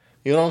know.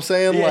 You know what I'm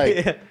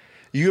saying?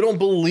 You don't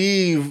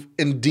believe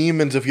in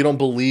demons if you don't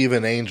believe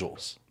in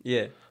angels.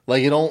 Yeah.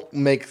 Like, they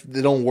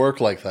don't work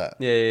like that.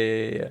 Yeah.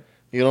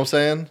 You know what I'm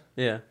saying?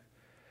 Yeah.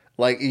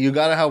 Like, you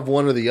got to have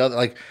one or the other.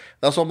 Like,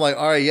 that's why I'm like,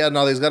 all right, yeah,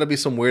 no, there's got to be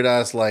some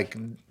weird-ass, like,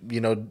 you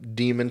know,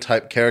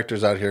 demon-type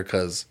characters out here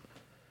because,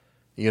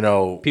 you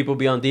know... People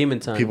be on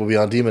demon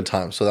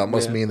time. So that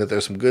must mean that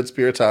there's some good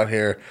spirits out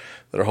here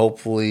that are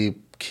hopefully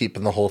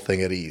keeping the whole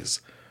thing at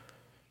ease.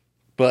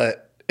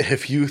 But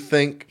if you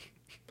think...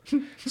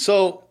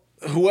 So,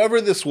 whoever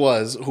this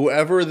was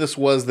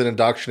that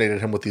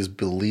indoctrinated him with these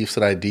beliefs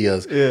and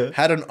ideas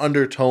had an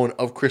undertone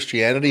of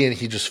Christianity, and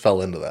he just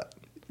fell into that.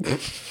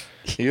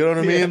 You know what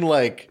I mean?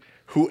 Like,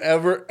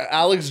 whoever...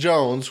 Alex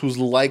Jones, who's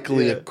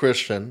likely a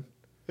Christian,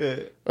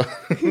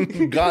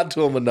 got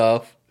to him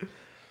enough.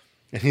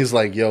 And he's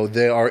like, yo,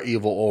 they are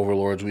evil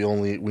overlords. We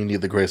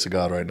need the grace of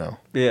God right now.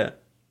 Yeah.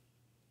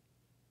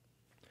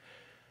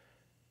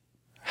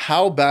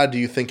 How bad do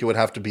you think it would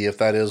have to be if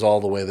that is all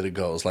the way that it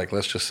goes? Like,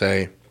 let's just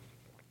say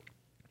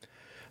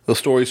the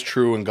story's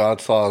true and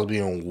God saw us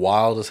being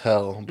wild as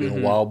hell,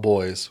 being wild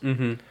boys,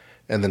 and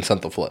then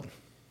sent the flood.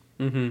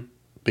 Mm-hmm.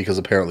 Because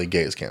apparently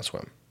gays can't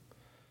swim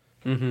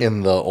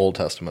in the Old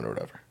Testament or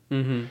whatever.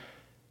 Mm-hmm.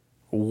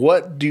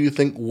 What do you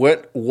think?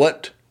 What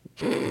would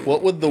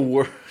the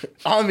word?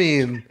 I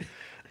mean,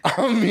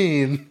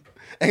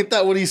 ain't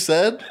that what he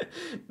said?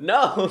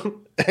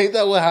 No, ain't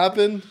that what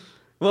happened?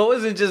 Well, it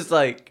wasn't just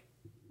like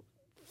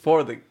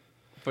for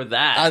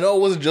that. I know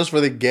it wasn't just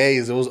for the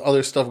gays. There was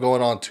other stuff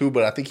going on too,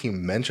 but I think he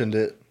mentioned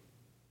it.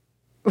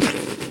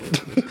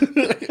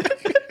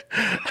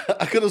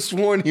 I could have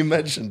sworn he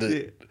mentioned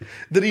it.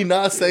 Did he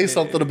not say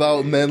something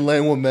about men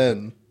laying with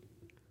men?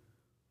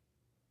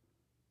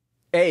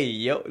 Hey,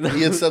 yo.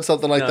 He had said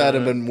something like that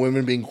and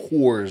women being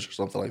whores or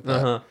something like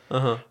that.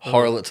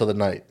 Harlots of the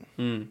night.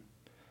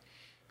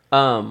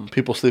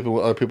 People sleeping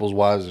with other people's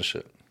wives and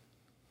shit.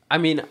 I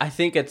mean, I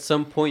think at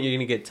some point you're going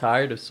to get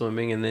tired of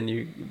swimming and then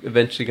you're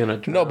eventually going to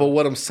drown. No, but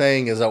what I'm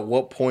saying is at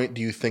what point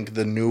do you think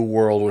the new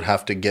world would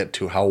have to get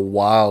to? How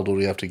wild would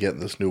we have to get in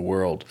this new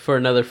world? For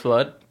another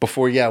flood?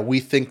 Before, we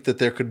think that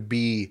there could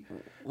be...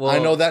 Well, I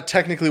know that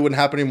technically wouldn't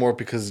happen anymore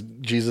because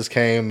Jesus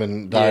came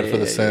and died for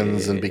the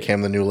sins and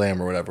became the new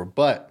lamb or whatever.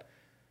 But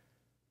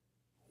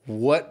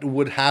what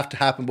would have to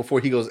happen before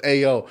he goes,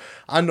 hey, yo,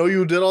 I know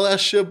you did all that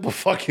shit, but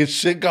fucking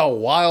shit got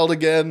wild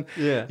again.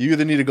 Yeah. You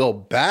either need to go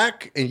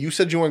back, and you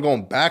said you weren't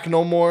going back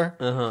no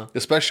more,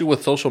 especially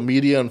with social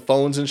media and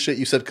phones and shit.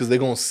 You said because they're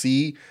going to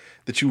see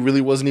that you really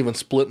wasn't even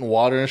splitting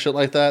water and shit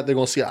like that. They're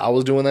going to see I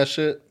was doing that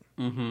shit.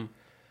 Mm-hmm.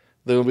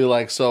 They're going to be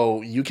like,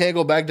 so you can't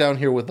go back down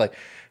here with like...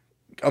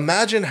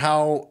 Imagine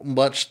how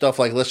much stuff,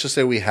 like, let's just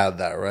say we had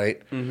that, right?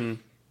 Mm-hmm.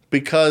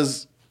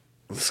 Because,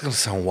 this is going to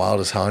sound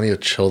wild as hell. I need to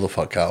chill the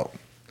fuck out.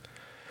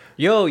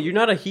 Yo, you're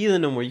not a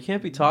heathen no more. You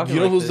can't be talking like this.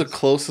 You know who's the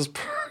closest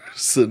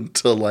person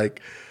to,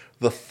 like,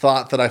 the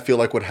thought that I feel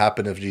like would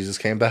happen if Jesus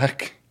came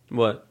back?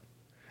 What?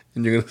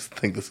 And you're going to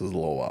think this is a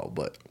little wild,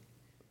 but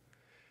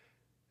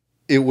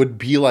it would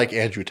be like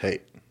Andrew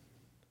Tate.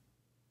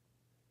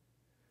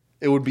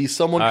 It would be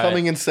someone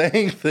coming and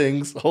saying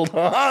things. Hold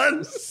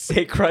on.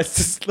 Say Christ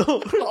is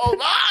Lord. Hold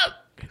on.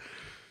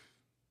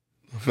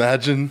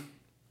 Imagine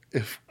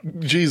if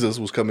Jesus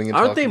was coming and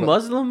Aren't they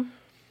Muslim?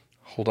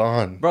 Hold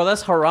on. Bro,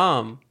 that's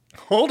haram.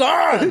 Hold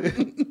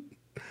on.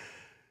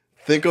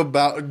 Think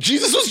about...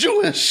 Jesus was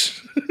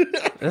Jewish.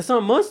 That's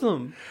not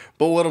Muslim.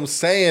 But what I'm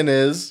saying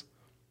is,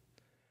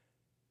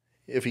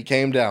 if he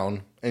came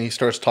down and he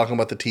starts talking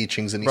about the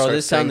teachings and he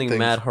starts saying things... Bro, this sounding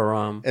mad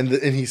haram. And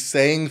he's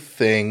saying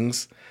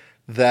things...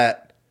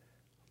 that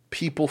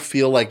people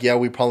feel like,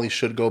 we probably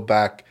should go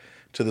back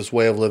to this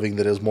way of living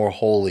that is more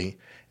holy.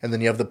 And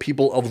then you have the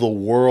people of the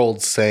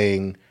world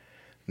saying,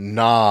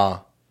 nah,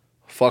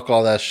 fuck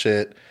all that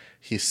shit.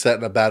 He's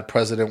setting a bad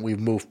precedent. We've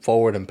moved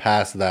forward and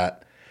past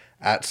that.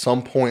 At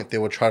some point, they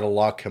would try to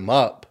lock him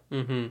up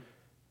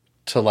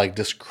to like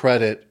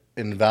discredit,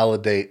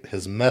 invalidate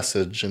his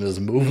message and his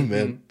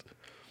movement. Mm-hmm.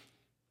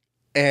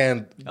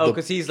 And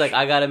because he's like,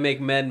 I gotta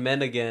make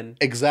men again.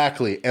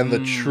 Exactly. And the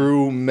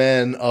true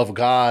men of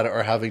God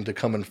are having to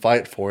come and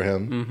fight for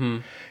him. Mm-hmm.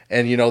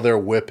 And they're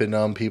whipping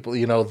them. People,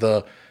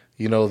 they're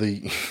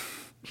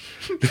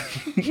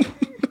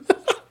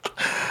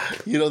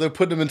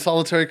putting him in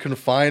solitary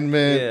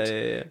confinement.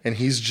 Yeah. And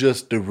he's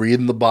just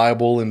reading the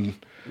Bible and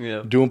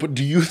doing. But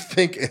do you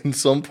think in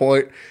some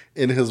point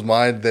in his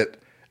mind that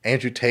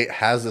Andrew Tate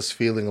has this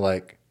feeling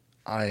like,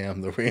 I am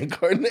the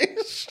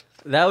reincarnation?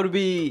 That would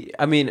be...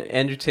 I mean,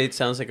 Andrew Tate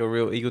sounds like a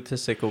real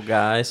egotistical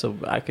guy, so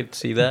I could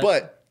see that.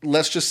 But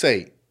let's just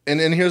say... And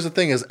here's the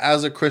thing is,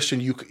 as a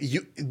Christian, you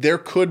there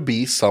could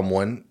be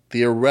someone,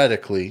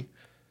 theoretically,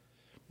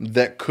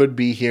 that could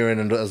be here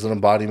as an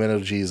embodiment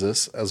of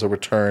Jesus, as a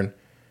return,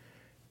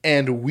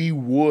 and we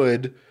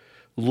would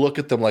look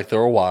at them like they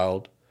were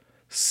wild,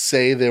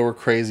 say they were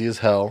crazy as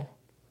hell,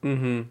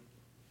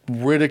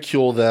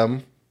 ridicule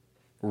them,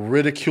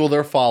 ridicule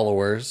their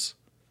followers,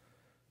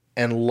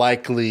 and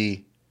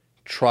likely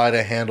try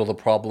to handle the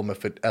problem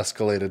if it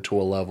escalated to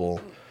a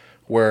level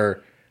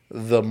where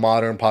the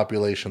modern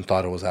population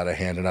thought it was out of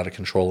hand and out of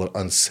control and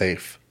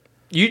unsafe.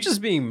 You're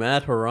just being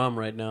mad haram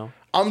right now.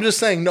 I'm just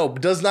saying, no,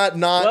 does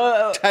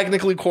not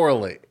technically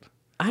correlate.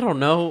 I don't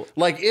know.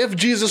 Like, if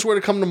Jesus were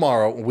to come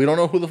tomorrow, we don't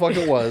know who the fuck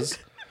it was,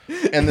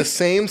 and the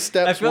same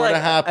steps were to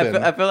happen,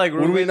 I feel like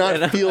would we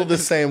not feel the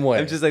same way?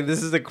 I'm just like,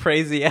 this is a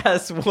crazy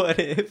ass what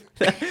if.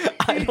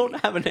 I don't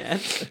have an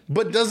answer.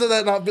 But doesn't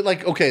that not be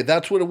like, okay,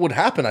 that's what it would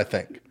happen, I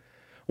think.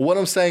 What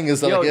I'm saying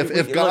is that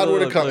if God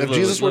were to come, if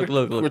Jesus were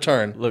to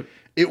return,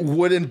 it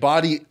would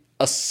embody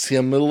a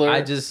similar,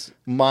 not a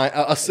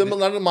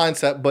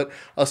mindset, but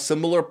a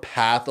similar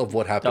path of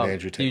what happened to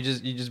Andrew Tate.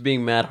 You just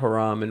being mad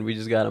haram, and we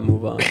just gotta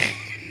move on.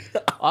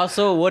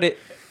 Also,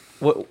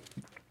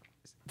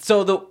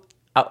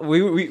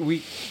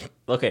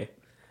 okay.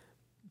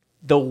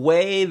 The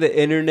way the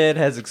internet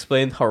has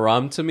explained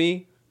haram to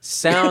me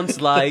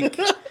sounds like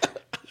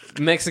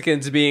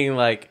Mexicans being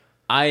like,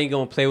 I ain't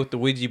gonna play with the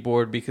Ouija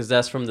board because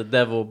that's from the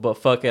devil, but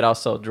fuck it, I'll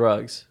sell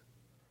drugs.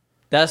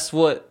 That's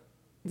what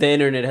the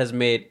internet has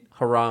made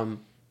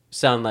haram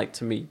sound like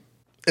to me.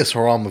 It's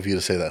haram of you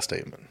to say that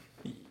statement.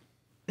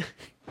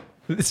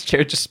 This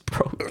chair just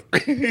broke.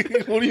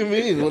 What do you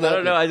mean? I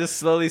don't know. I just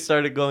slowly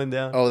started going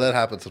down. Oh, that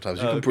happens sometimes.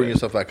 You can bring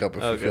yourself back up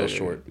if you feel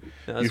short.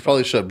 You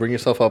probably should. Bring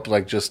yourself up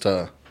like just...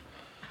 there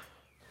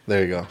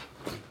you go.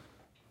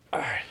 All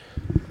right.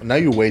 Now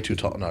you're way too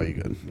tall. No, you're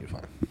good. You're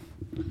fine.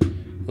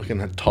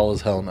 Looking tall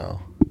as hell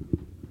now.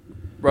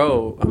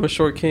 Bro, I'm a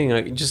short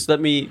king. Just let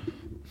me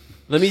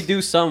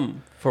do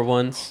some for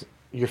once.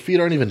 Your feet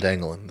aren't even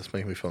dangling. This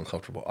makes me feel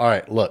uncomfortable. All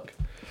right, look.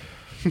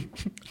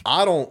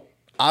 I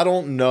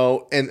don't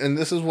know, and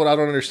this is what I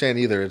don't understand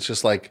either. It's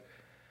just like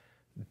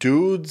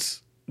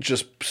dudes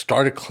just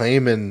started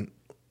claiming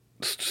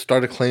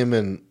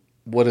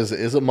what is it?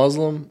 Is it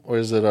Muslim or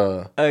is it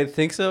I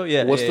think so.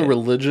 Yeah. What's the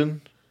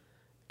religion?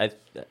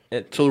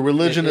 So the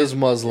religion is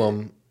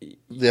Muslim.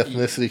 The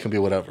ethnicity can be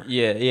whatever.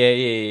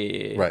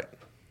 Yeah. Right.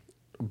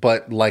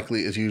 But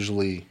likely is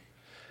usually,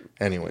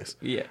 anyways.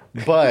 Yeah.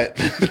 But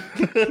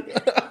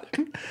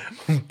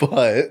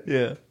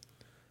yeah.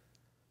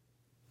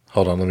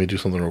 Hold on, let me do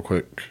something real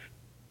quick.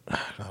 I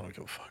don't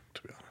give a fuck,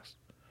 to be honest.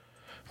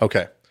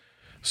 Okay.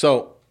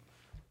 So,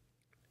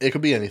 it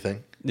could be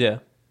anything. Yeah.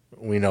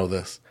 We know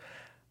this.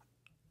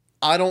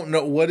 I don't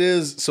know.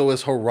 Is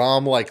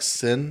haram like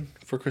sin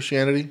for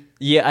Christianity?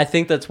 Yeah, I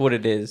think that's what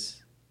it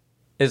is.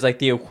 It's like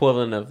the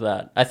equivalent of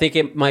that. I think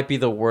it might be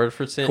the word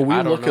for sin. Can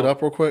we look it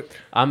up real quick?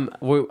 I'm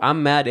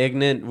mad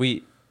ignorant.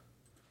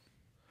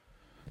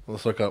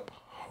 Let's look up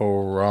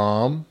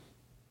haram.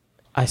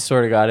 I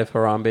swear to God, if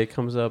Harambe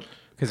comes up,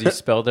 because you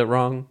spelled it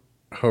wrong.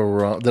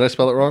 Haram. Did I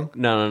spell it wrong?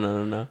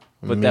 No.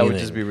 But that would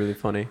just be really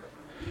funny.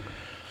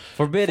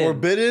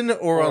 Forbidden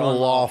or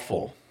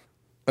unlawful.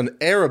 An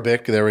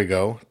Arabic, there we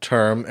go,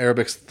 term.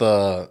 Arabic's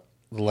the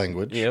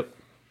language. Yep.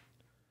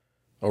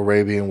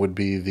 Arabian would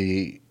be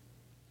the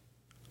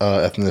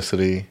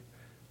ethnicity.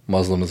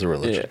 Muslim is a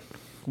religion. Yeah.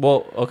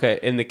 Well, okay.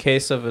 In the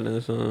case of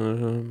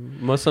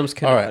Muslims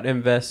cannot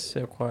invest,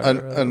 acquire,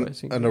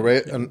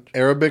 an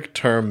Arabic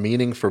term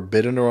meaning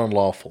forbidden or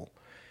unlawful.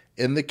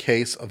 In the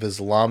case of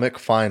Islamic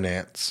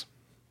finance,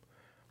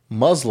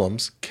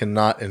 Muslims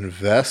cannot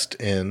invest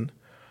in,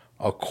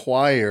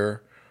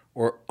 acquire,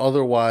 or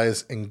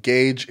otherwise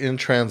engage in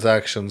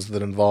transactions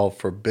that involve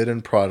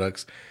forbidden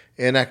products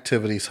in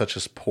activities such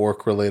as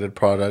pork-related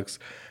products,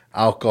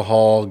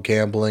 alcohol,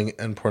 gambling,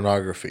 and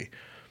pornography.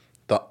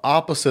 The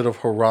opposite of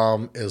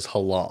haram is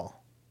halal.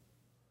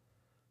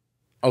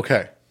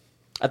 Okay.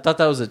 I thought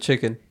that was a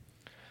chicken.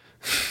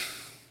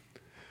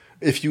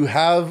 If you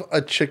have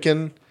a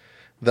chicken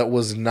that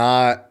was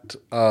not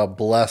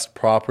blessed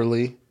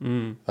properly,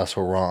 that's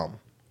haram.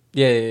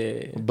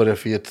 Yeah. But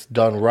if it's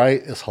done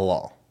right, it's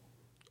halal.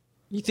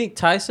 You think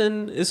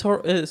Tyson is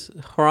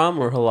haram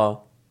or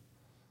halal?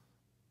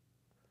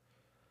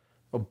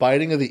 A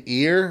biting of the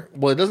ear?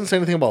 Well, it doesn't say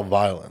anything about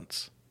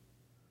violence.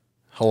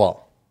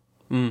 Halal.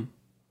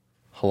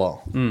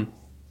 Halal.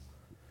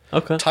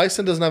 Okay.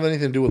 Tyson doesn't have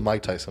anything to do with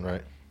Mike Tyson,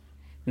 right?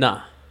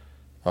 Nah.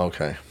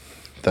 Okay.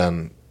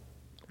 Then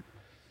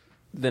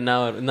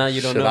now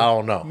you don't know.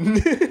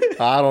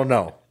 I don't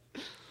know.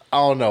 I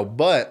don't know.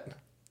 But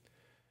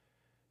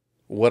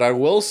what I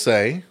will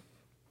say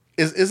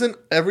isn't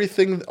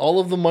everything, all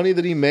of the money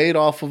that he made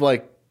off of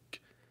like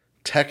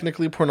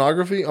technically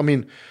pornography? I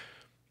mean,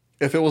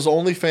 if it was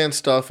OnlyFans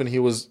stuff and he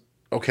was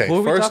okay,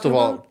 first of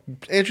all,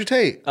 Andrew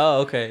Tate.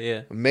 Oh, okay,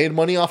 yeah. Made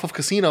money off of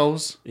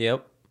casinos.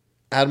 Yep.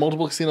 Had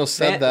multiple casinos,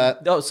 said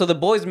that. Oh, so the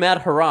boy's mad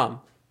haram.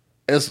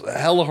 It's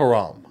hella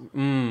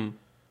haram.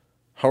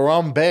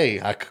 Haram Bay,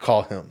 I could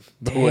call him.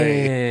 The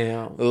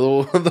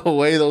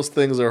way those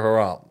things are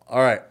haram.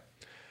 All right.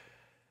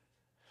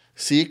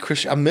 See,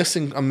 I'm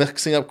mixing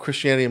up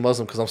Christianity and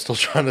Muslim because I'm still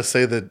trying to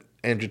say that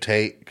Andrew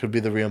Tate could be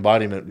the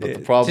re-embodiment. But the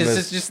problem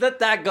is... Just let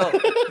that go.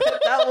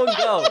 Let that one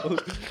go.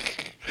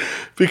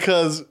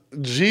 Because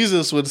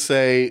Jesus would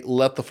say,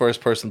 let the first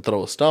person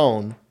throw a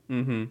stone.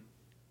 Mm-hmm.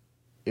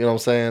 You know what I'm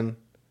saying?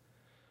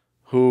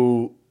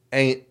 Who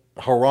ain't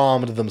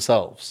harammed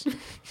themselves.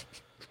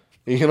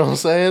 You know what I'm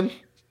saying?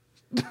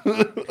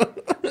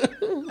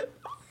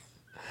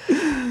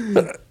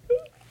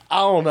 I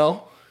don't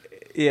know.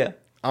 Yeah.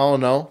 I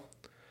don't know.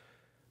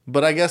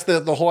 But I guess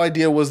that the whole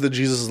idea was that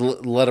Jesus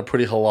led a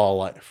pretty halal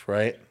life,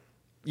 right?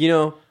 You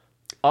know,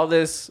 all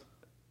this,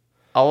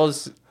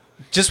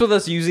 just with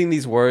us using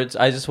these words,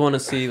 I just want to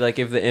see, like,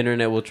 if the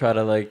internet will try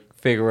to, like,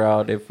 figure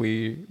out if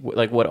we,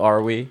 like, what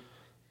are we?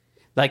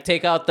 Like,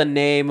 take out the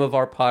name of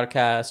our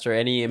podcast or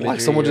any imagery.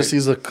 Like someone just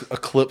sees a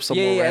clip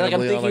somewhere. Yeah, like I'm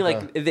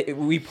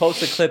thinking, we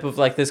post a clip of,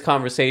 like, this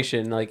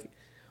conversation. Like,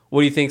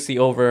 what do you think's the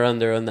over or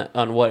under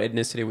on what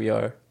ethnicity we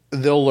are?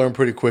 They'll learn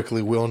pretty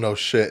quickly. We don't know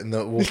shit, and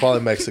we're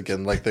probably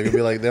Mexican. Like they're gonna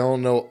be like, they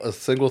don't know a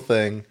single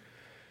thing.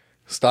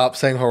 Stop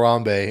saying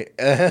Harambe.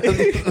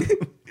 And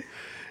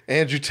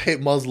Andrew Tate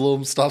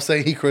Muslim. Stop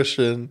saying he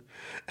Christian.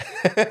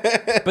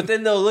 But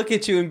then they'll look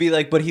at you and be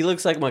like, but he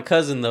looks like my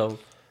cousin though.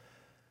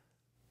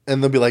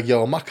 And they'll be like,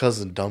 yo, my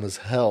cousin dumb as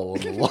hell.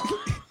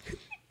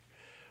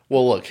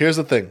 Well, look, here's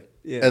the thing.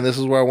 Yeah. And this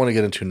is where I want to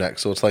get into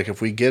next. So it's like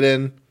if we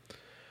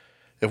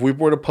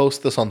were to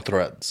post this on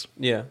Threads.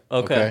 Yeah.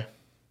 Okay.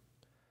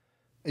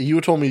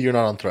 You told me you're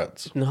not on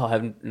Threads. No, I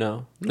have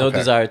no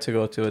desire to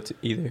go to it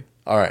either.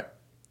 All right.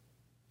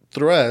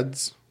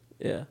 Threads.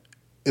 Yeah.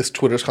 Is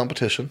Twitter's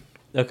competition.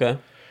 Okay.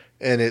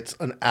 And it's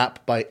an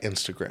app by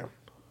Instagram.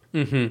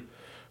 Mm-hmm.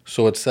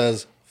 So it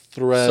says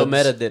Threads. So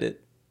Meta did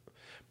it.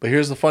 But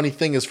here's the funny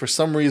thing is for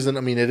some reason,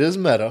 I mean, it is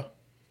Meta,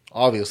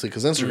 obviously,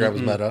 because Instagram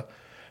is Meta,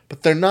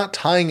 but they're not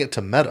tying it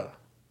to Meta.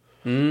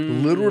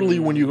 Mm. Literally,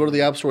 when you go to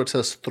the App Store, it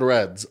says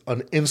Threads,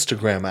 an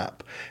Instagram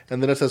app.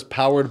 And then it says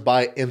powered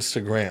by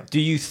Instagram. Do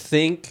you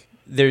think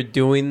they're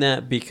doing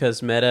that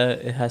because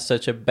Meta it has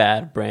such a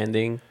bad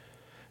branding?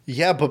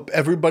 Yeah, but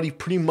everybody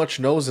pretty much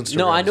knows Instagram.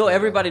 No, I know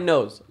everybody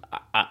knows.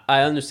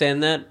 I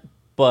understand that,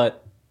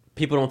 but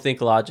people don't think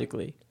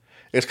logically.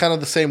 It's kind of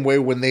the same way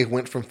when they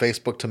went from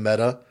Facebook to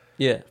Meta.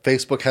 Yeah.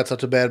 Facebook had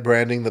such a bad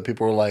branding that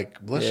people were like,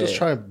 let's just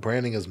try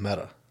branding as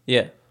Meta.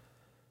 Yeah.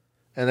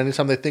 And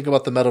anytime they think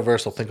about the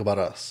metaverse, they'll think about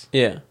us.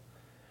 Yeah.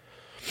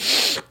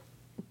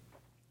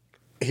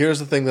 Here's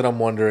the thing that I'm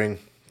wondering.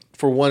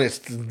 For one,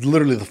 it's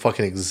literally the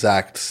fucking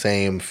exact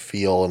same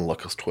feel and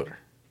look as Twitter.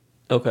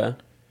 Okay.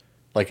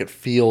 Like, it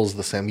feels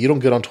the same. You don't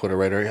get on Twitter,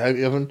 right? Or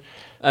you haven't...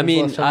 I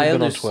mean, I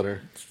been on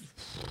Twitter.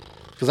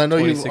 Because I know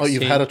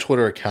you've had a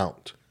Twitter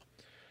account.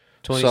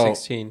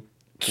 2016.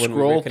 So,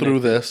 scroll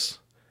through this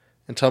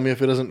and tell me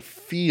if it doesn't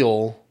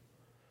feel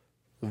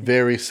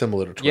very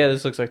similar to Twitter. Yeah,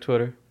 this looks like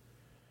Twitter.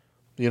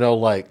 You know,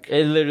 like...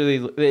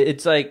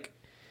 It's like...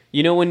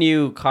 You know when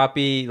you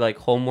copy, like,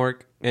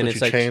 homework and it's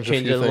like change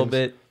it a little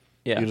bit?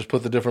 Yeah. You just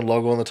put the different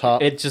logo on the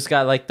top? It just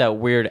got, like, that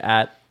weird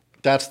at.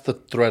 That's the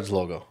Threads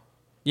logo.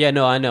 Yeah,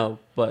 no, I know,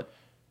 but...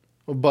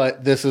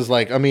 But this is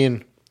like... I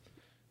mean,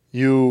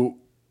 I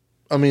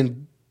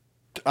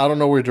don't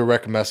know where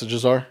direct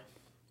messages are.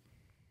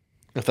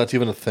 If that's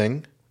even a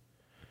thing.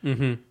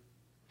 Mm-hmm.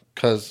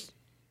 Because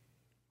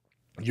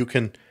you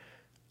can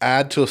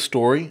add to a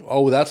story.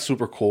 Oh, that's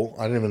super cool.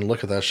 I didn't even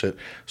look at that shit.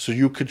 So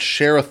you could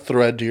share a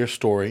thread to your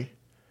story.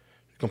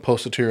 You can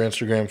post it to your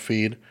Instagram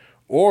feed.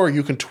 Or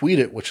you can tweet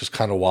it, which is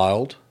kind of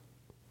wild.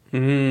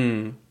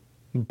 Mm.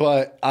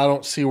 But I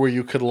don't see where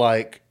you could,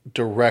 like,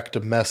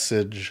 direct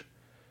message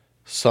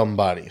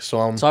somebody. So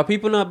are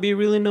people not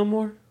be-reeling no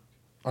more?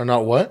 Are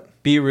not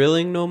what?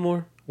 Be-reeling no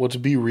more? What's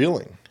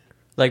be-reeling?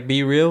 Like,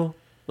 be real?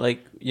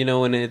 Like, you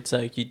know, when it's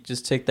like you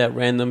just take that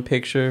random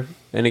picture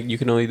and you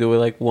can only do it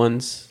like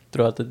once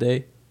throughout the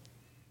day.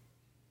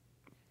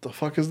 The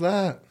fuck is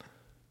that?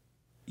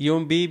 You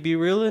don't be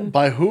reeling?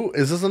 By who?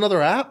 Is this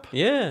another app?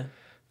 Yeah.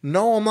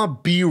 No, I'm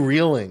not be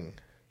reeling.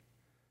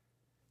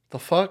 The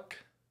fuck?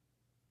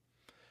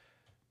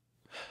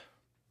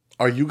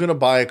 Are you going to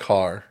buy a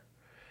car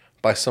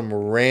by some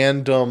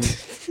random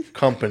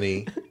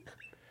company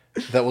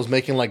that was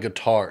making like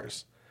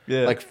guitars?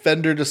 Yeah. Like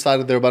Fender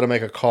decided they're about to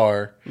make a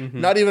car.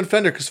 Mm-hmm. Not even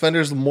Fender, because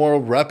Fender's more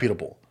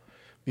reputable.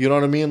 You know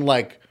what I mean?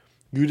 Like,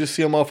 you just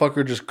see a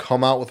motherfucker just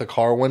come out with a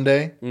car one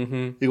day.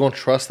 Mm-hmm. You gonna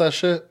trust that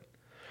shit?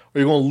 Or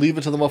you gonna leave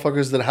it to the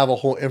motherfuckers that have a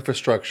whole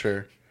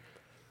infrastructure,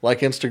 like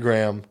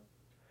Instagram?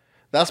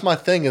 That's my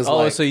thing.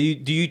 So do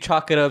you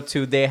chalk it up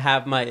to they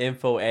have my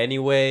info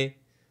anyway?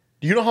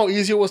 Do you know how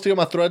easy it was to get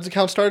my Threads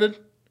account started?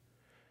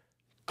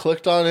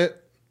 Clicked on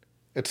it.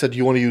 It said,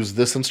 you want to use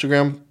this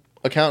Instagram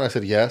account? I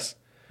said, yes.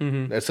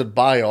 Mm-hmm. It said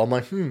bio. I'm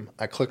like,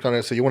 I clicked on it.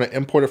 It said, you want to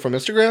import it from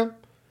Instagram?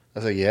 I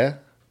said, yeah.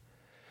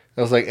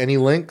 I was like, any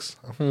links?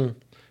 You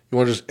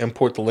want to just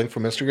import the link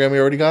from Instagram you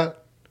already got?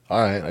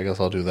 All right, I guess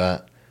I'll do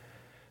that.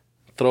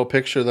 Throw a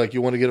picture, like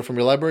you want to get it from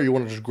your library, or you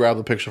want to just grab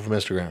the picture from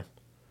Instagram?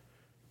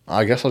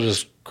 I guess I'll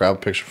just grab a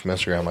picture from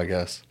Instagram, I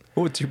guess.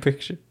 What's your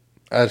picture?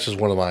 That's just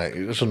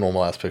it's a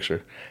normal ass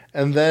picture.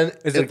 And then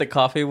is it the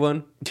coffee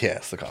one? Yeah,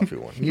 it's the coffee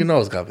one. You know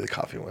it's got to be the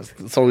coffee one.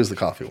 It's always the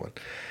coffee one.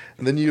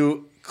 And then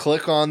you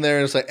click on there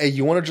and it's like, hey,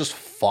 you want to just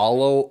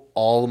follow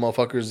all the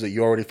motherfuckers that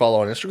you already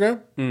follow on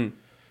Instagram?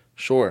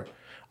 Sure.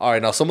 All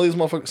right, now some of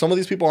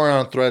these people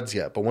aren't on Threads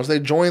yet, but once they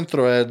join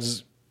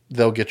Threads,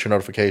 they'll get your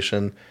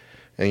notification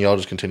and y'all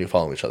just continue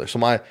following each other. So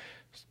my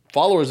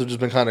followers have just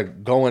been kind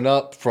of going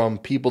up from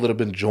people that have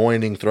been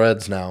joining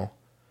Threads now,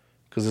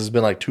 because this has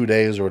been like 2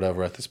 days or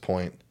whatever at this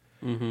point.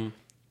 Mm-hmm.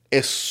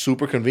 It's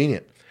super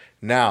convenient.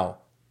 Now,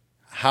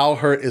 how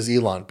hurt is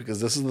Elon? Because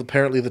this is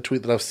apparently the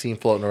tweet that I've seen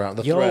floating around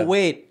the thread.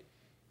 Wait.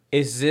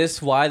 Is this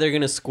why they're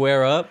going to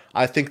square up?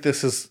 I think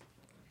this is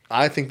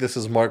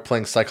Mark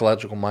playing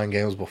psychological mind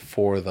games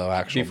before the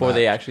actual match.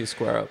 They actually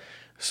square up.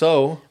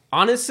 So,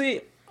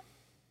 honestly,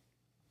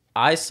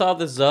 I saw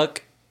the Zuck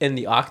in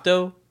the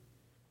Octo.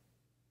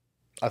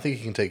 I think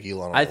he can take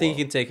Elon. I think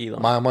he can take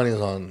Elon. My money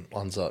is on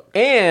Zuck.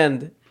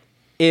 And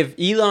if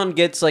Elon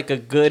gets like a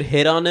good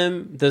hit on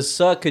him, the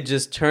Zuck could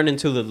just turn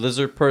into the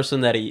lizard person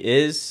that he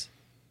is,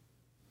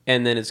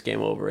 and then it's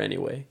game over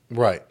anyway.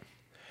 Right.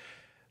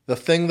 The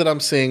thing that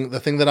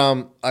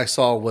I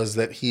saw was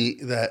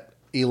that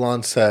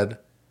Elon said,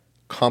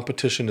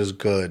 competition is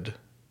good.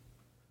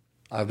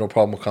 I have no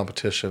problem with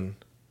competition.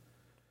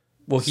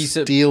 Well, he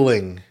said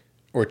stealing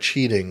or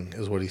cheating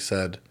is what he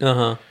said.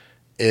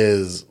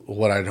 Is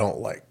what I don't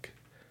like.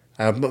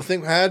 I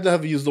had to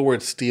have used the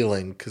word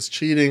stealing, because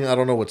cheating, I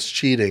don't know what's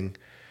cheating,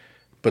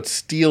 but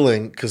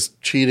stealing, because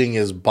cheating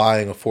is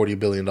buying a $40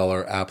 billion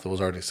app that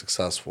was already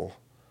successful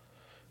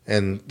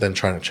and then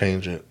trying to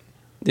change it.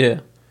 Yeah.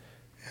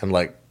 And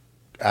like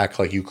act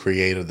like you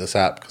created this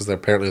app, because they're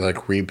apparently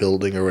like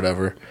rebuilding or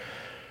whatever.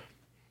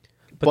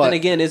 But then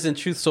again, isn't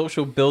Truth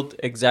Social built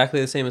exactly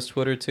the same as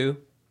Twitter too?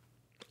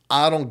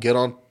 I don't get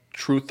on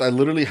Truth. I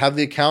literally have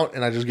the account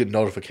and I just get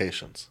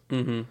notifications.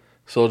 Mm-hmm.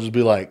 So it'll just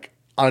be like,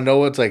 I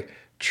know it's like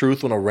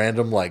Truth when a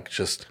random like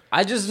just.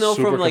 I just know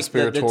from like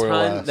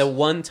the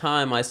one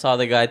time I saw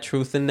the guy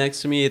Truthin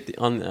next to me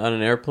on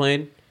an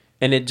airplane,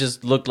 and it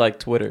just looked like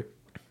Twitter.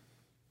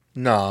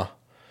 Nah,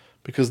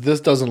 because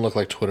this doesn't look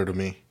like Twitter to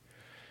me.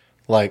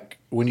 Like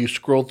when you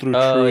scroll through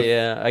Truth. Oh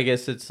yeah, I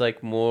guess it's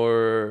like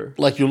more.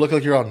 Like you look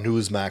like you're on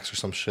Newsmax or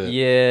some shit.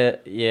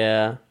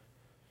 Yeah.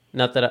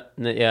 Not that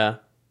yeah.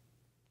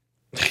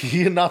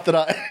 Not that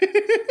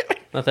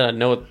I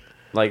know what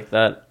like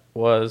that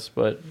was,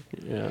 but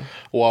yeah.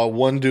 Well,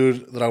 one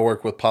dude that I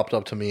work with popped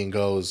up to me and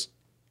goes,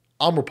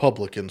 "I'm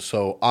Republican,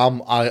 so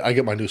I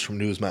get my news from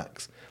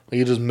Newsmax." Like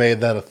he just made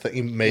that a thing.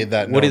 He made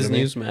that. What is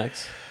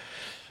Newsmax?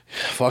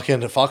 Fuck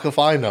if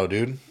I know,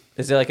 dude.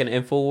 Is it like an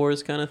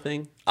InfoWars kind of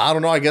thing? I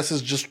don't know. I guess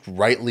it's just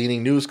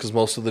right-leaning news, because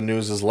most of the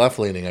news is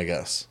left-leaning, I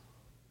guess.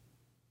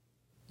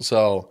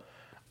 So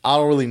I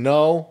don't really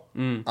know. I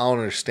don't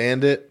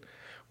understand it.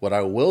 What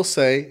I will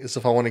say is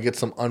if I want to get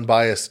some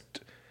unbiased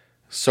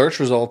search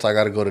results, I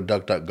got to go to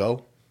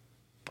DuckDuckGo.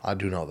 I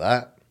do know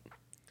that.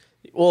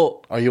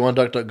 Well, are you on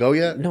DuckDuckGo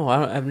yet? No,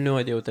 I have no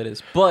idea what that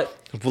is. But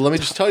let me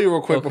just tell you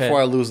real quick before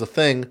I lose the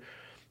thing.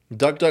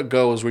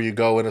 DuckDuckGo is where you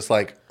go and it's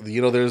like,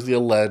 there's the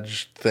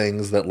alleged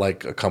things that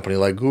like a company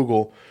like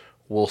Google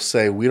will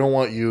say, we don't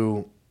want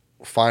you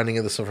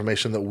finding this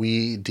information that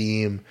we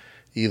deem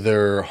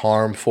either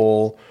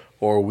harmful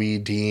or we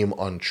deem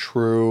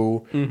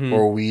untrue,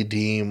 or we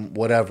deem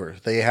whatever.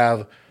 They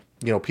have,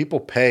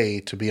 people pay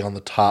to be on the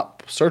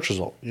top search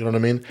result. You know what I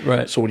mean?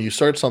 Right. So when you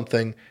search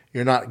something,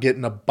 you're not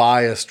getting a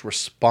biased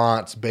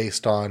response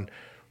based on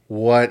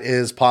what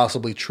is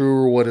possibly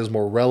true or what is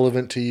more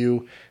relevant to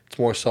you. It's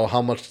more so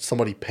how much did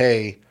somebody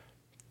pay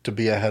to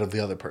be ahead of the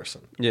other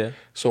person. Yeah.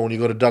 So when you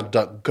go to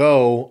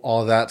DuckDuckGo,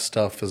 all that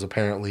stuff is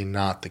apparently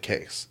not the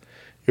case.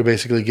 You're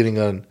basically getting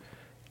an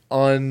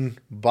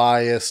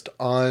unbiased,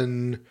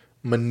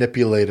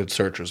 unmanipulated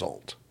search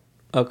result.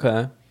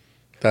 Okay.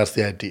 That's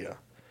the idea.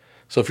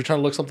 So if you're trying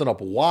to look something up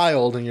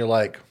wild and you're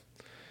like,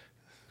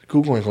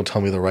 Google ain't going to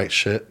tell me the right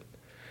shit.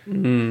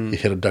 You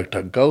hit a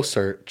DuckDuckGo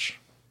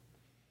search.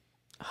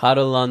 How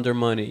to launder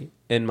money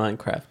in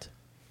Minecraft.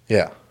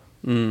 Yeah.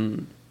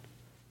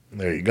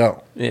 There you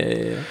go.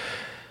 Yeah.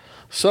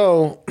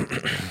 So,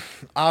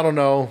 I don't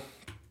know.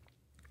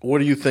 What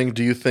do you think?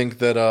 Do you think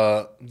that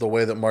the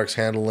way that Mark's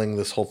handling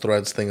this whole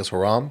Threads thing is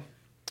haram?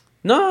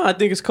 No, I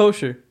think it's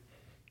kosher.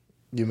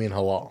 You mean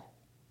halal?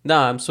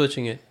 Nah, I'm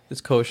switching it. It's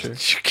kosher.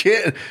 You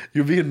can't.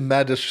 You're being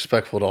mad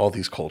disrespectful to all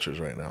these cultures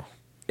right now.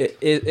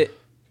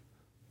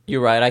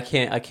 You're right. I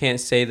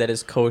can't say that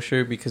it's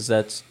kosher because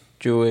that's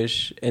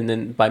Jewish, and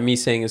then by me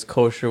saying it's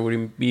kosher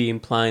would be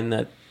implying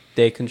that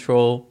they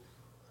control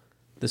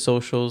the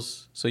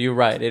socials. So you're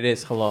right. It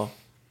is halal.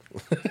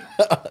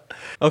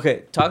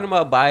 Okay, talking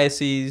about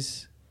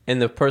biases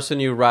and the person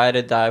you ride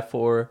or die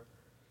for,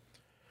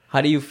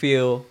 how do you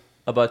feel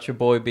about your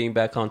boy being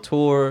back on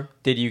tour?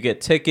 Did you get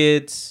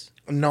tickets?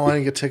 No, I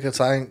didn't get tickets.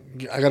 I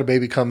got a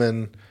baby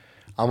coming.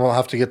 I'm going to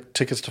have to get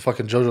tickets to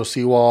fucking JoJo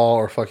Seawall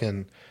or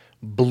fucking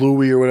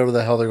Bluey or whatever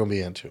the hell they're going to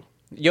be into.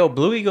 Yo,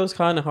 Bluey goes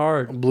kind of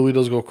hard. Bluey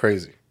does go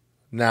crazy.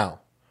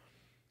 Now,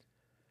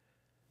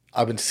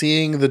 I've been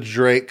seeing the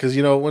Drake because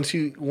once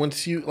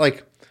you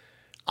like,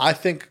 I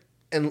think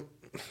and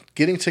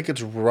getting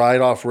tickets right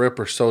off rip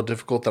are so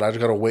difficult that I just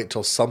gotta wait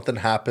till something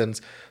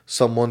happens,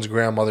 someone's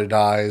grandmother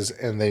dies,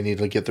 and they need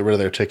to get rid of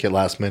their ticket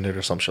last minute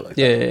or some shit like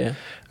that. Yeah.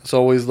 It's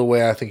always the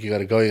way I think you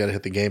gotta go. You gotta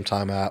hit the Game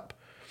Time app.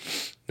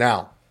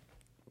 Now,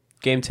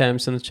 Game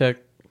Time's in the check.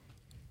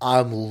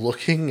 I'm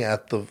looking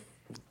at the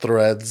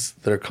threads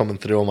that are coming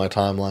through on my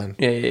timeline.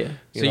 Yeah.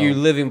 So you're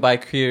living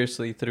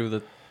vicariously through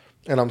the.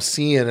 And I'm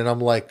seeing, and I'm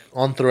like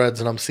on threads,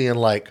 and I'm seeing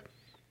like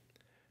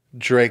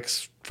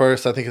Drake's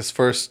first. I think his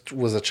first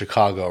was at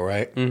Chicago,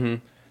 right? Mm-hmm.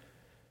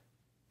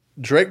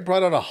 Drake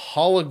brought out a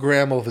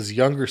hologram of his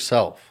younger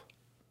self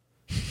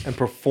and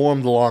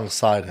performed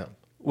alongside him.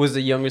 Was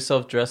the younger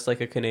self dressed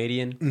like a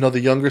Canadian? No,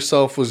 the younger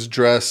self was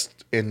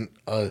dressed in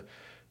a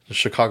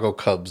Chicago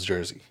Cubs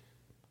jersey.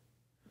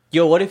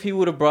 Yo, what if he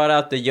would have brought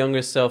out the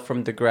younger self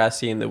from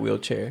Degrassi in the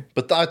wheelchair?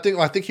 But I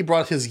think he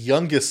brought his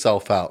youngest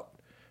self out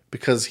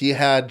because he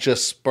had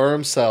just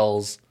sperm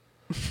cells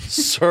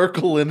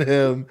circling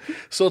him.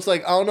 So it's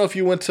like, I don't know if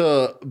you went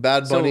to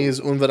Bad Bunny's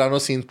Un Verano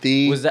Sin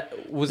Ti.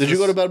 Did you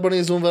go to Bad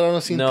Bunny's Un Verano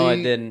Sin Ti? No, I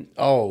didn't.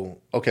 Oh,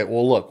 okay.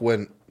 Well, look,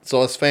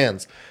 as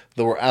fans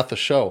that were at the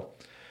show,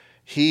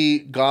 he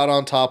got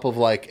on top of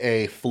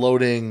a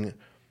floating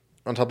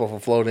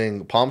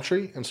palm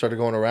tree and started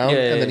going around,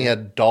 and then he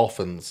had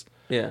dolphins.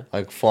 Yeah.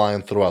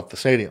 Flying throughout the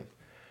stadium.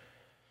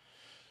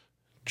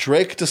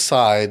 Drake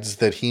decides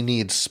that he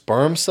needs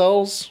sperm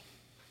cells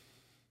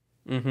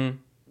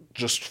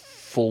just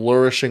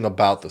flourishing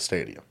about the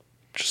stadium.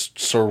 Just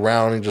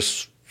surrounding,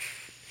 just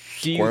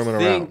squirming around.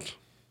 Do you think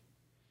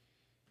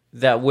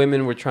that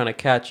women were trying to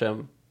catch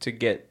him to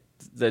get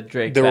the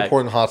Drake They back? were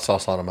pouring hot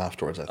sauce on him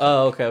afterwards, I think.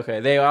 Oh,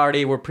 okay. They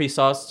already were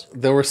pre-sauced?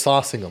 They were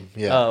saucing him,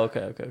 yeah. Oh,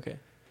 okay.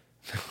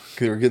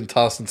 They were getting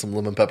tossed in some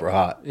lemon pepper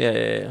hot.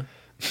 Yeah.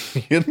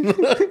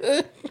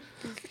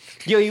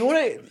 Yo, you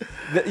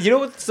know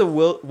what's the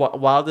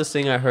wildest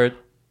thing I heard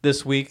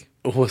this week?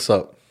 What's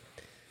up?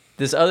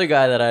 This other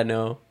guy that I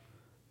know,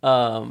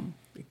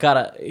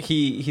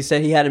 he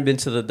said he hadn't been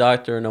to the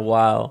doctor in a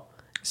while,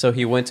 so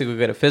he went to go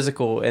get a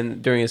physical,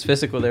 and during his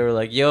physical, they were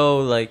like,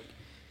 "Yo, do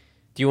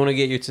you want to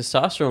get your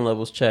testosterone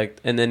levels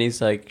checked?" And then he's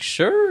like,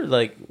 "Sure,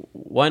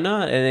 why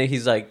not?" And then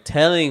he's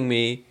telling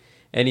me,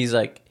 and he's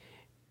like,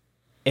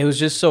 it was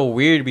just so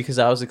weird because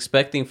I was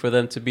expecting for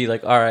them to be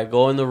like, all right,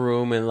 go in the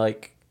room and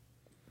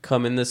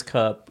come in this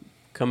cup,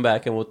 come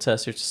back and we'll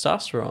test your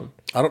testosterone.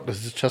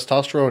 Is the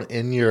testosterone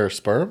in your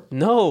sperm?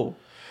 No.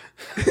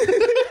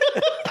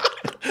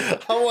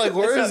 I'm like,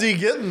 where is he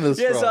getting this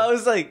from? Yeah, so I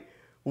was like,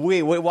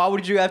 wait, why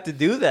would you have to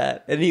do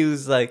that? And he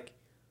was like,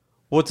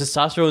 well,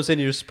 testosterone's in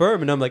your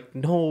sperm. And I'm like,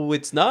 no,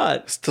 it's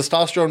not.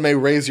 Testosterone may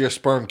raise your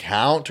sperm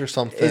count or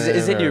something.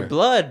 It's in your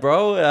blood,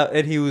 bro.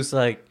 And he was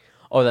like,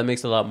 oh, that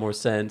makes a lot more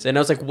sense. And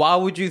I was like, why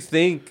would you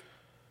think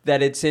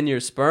that it's in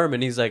your sperm?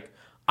 And he's like,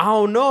 I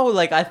don't know.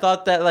 I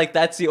thought that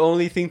that's the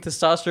only thing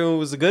testosterone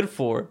was good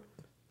for.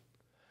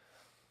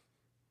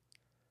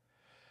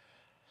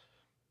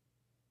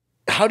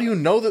 How do you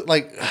know that?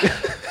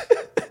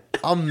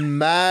 I'm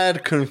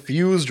mad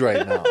confused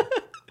right now.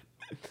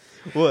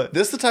 What?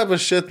 This is the type of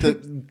shit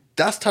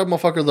that's the type of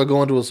motherfucker that'll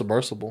go into a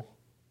submersible.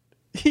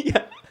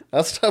 Yeah.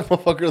 That's the type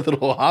of motherfucker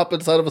that'll hop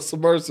inside of a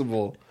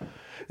submersible.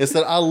 It's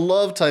that I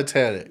love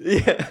Titanic.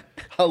 Yeah.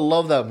 I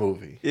love that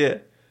movie. Yeah.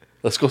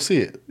 Let's go see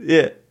it.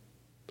 Yeah.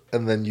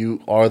 And then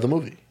you are the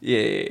movie.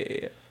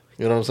 Yeah.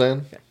 You know what I'm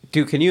saying?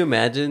 Dude, can you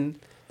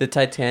imagine the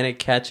Titanic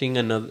catching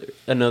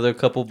another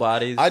couple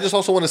bodies? I just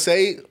also want to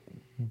say,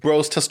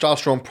 bro's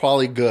testosterone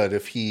probably good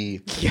if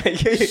he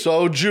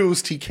so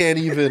juiced he can't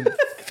even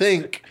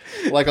think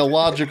like a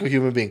logical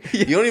human being.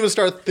 Yeah. You don't even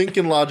start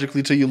thinking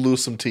logically till you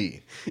lose some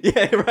tea.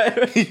 Yeah,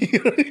 right.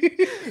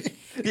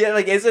 Yeah,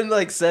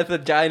 isn't Seth a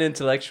giant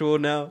intellectual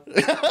now?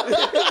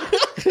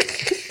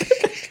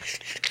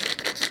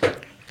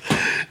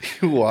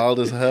 Wild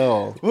as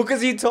hell. Well,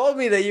 because he told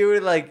me that you were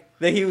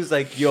that he was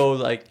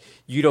yo,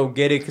 you don't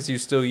get it because you're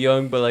still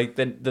young, but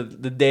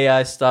the day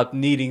I stopped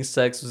needing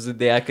sex was the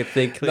day I could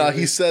think clearly. No,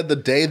 he said the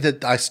day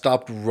that I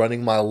stopped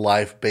running my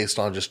life based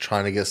on just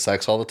trying to get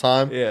sex all the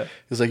time. Yeah.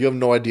 He's like, you have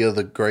no idea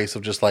the grace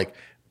of just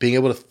being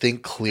able to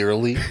think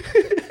clearly.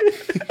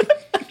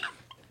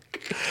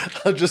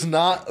 I'm just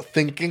not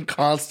thinking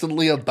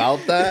constantly about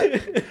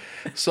that.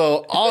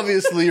 So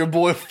obviously your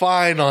boy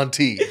fine on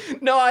tea.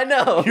 No, I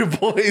know. Your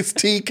boy's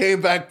tea came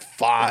back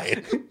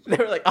fine. They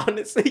were like,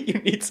 honestly, you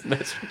need some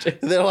estrogen.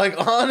 They're like,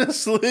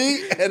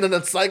 honestly, and an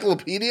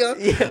encyclopedia?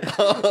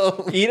 Yeah.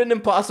 Eat an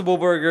Impossible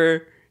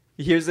Burger.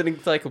 Here's an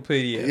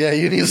encyclopedia. Yeah,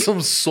 you need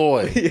some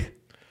soy.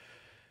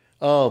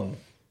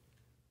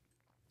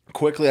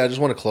 Quickly, I just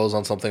want to close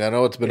on something. I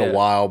know it's been a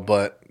while,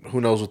 but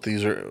who knows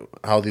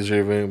how these are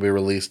even going to be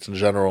released in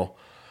general.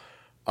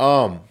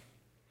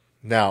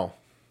 Now,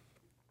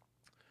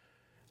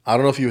 I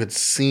don't know if you had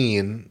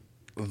seen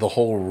the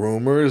whole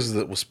rumors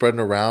that was spreading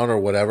around or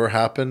whatever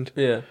happened.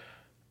 Yeah.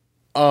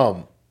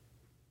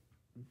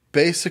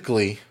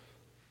 Basically,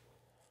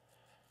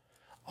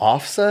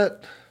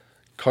 Offset,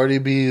 Cardi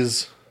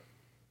B's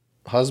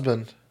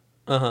husband,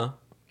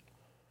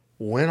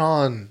 went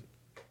on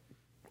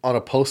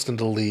a post and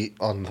delete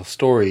on the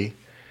story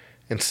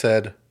and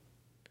said,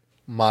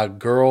 my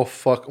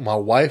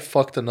wife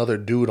fucked another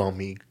dude on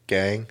me,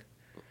 gang.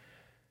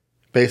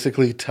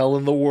 Basically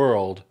telling the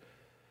world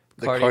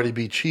that Cardi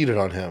B cheated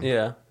on him.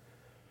 Yeah.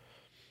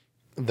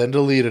 Then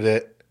deleted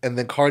it. And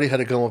then Cardi had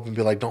to come up and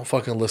be like, don't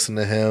fucking listen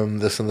to him,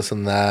 this and this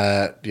and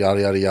that,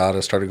 yada, yada,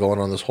 yada. Started going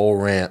on this whole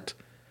rant.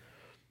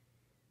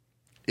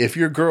 If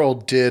your girl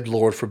did,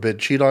 Lord forbid,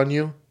 cheat on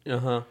you,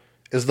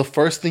 is the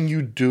first thing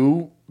you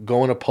do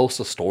going to post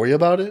a story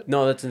about it?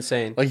 No, that's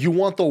insane. Like, you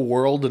want the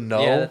world to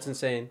know? Yeah, that's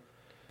insane.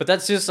 But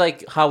that's just,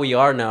 like, how we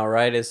are now,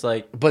 right? It's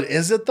like... But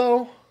is it,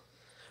 though?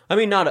 I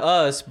mean, not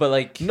us, but,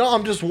 like... No,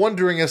 I'm just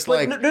wondering, it's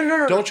like...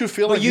 No. Don't you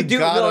feel like you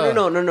gotta...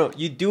 No.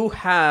 You do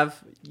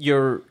have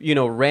your,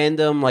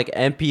 random, like,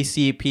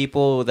 NPC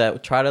people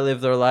that try to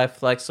live their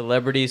life like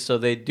celebrities, so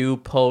they do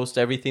post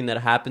everything that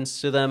happens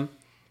to them.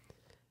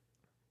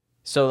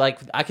 So, like,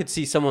 I could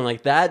see someone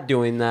like that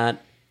doing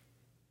that,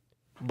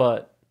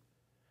 but...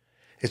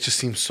 It just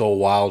seems so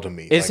wild to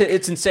me. It's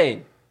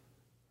insane.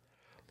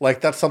 Like,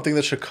 that's something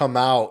that should come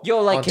out.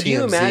 Yo, like, on can TMZ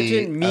you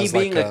imagine me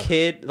being like a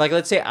kid? Like,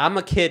 let's say I'm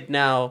a kid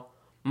now.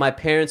 My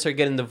parents are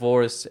getting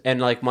divorced, and,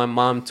 like, my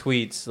mom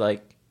tweets,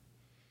 like,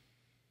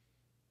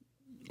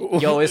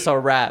 yo, it's a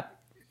wrap.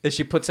 And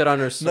she puts it on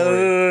her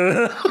story.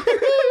 No.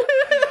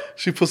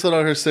 She puts it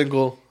on her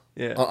single.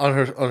 Yeah. On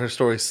her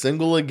story.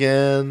 Single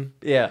again.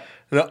 Yeah.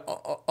 And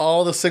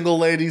all the single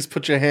ladies,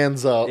 put your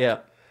hands up. Yeah.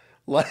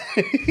 Like...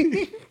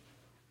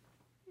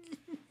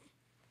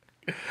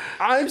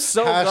 I'm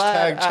so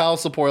glad. Child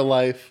support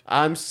life.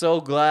 I'm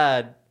so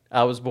glad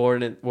I was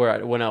born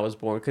when I was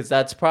born, because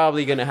that's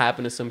probably going to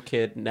happen to some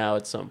kid now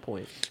at some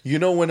point. You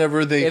know,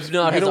 whenever they... If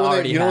not,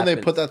 when they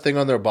put that thing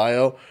on their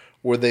bio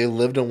where they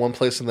lived in one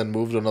place and then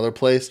moved to another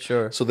place?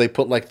 Sure. So they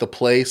put, like, the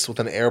place with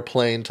an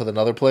airplane to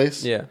another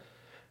place? Yeah.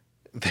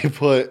 They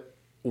put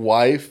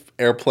wife,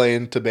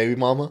 airplane to baby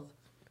mama?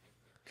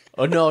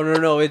 Oh,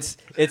 no. It's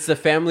the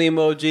family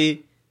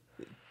emoji,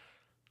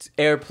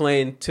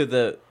 airplane to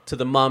the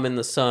mom and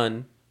the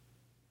son.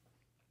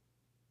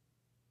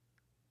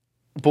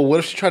 But what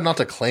if she tried not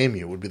to claim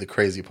you would be the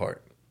crazy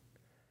part.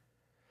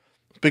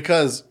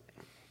 Because,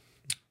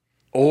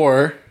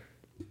 or,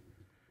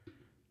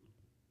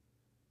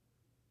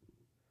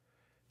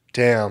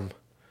 damn,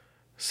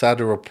 sad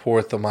to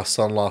report that my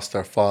son lost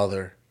their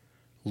father.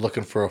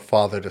 Looking for a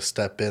father to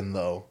step in,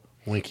 though.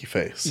 Winky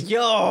face.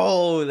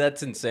 Yo,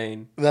 that's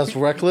insane. That's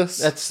reckless?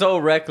 That's so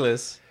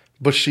reckless.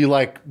 But she,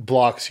 like,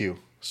 blocks you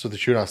so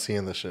that you're not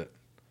seeing the shit.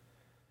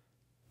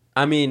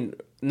 I mean,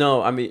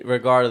 no,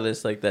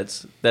 regardless, like,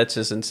 that's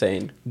just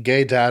insane.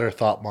 Gay dad or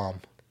thought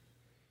mom?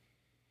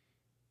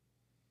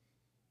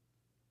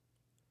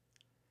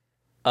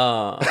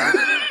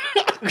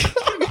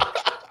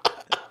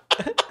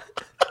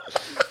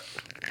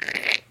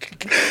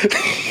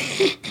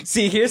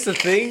 See, here's the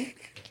thing.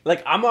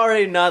 Like, I'm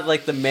already not,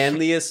 like, the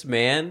manliest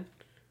man.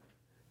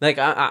 Like,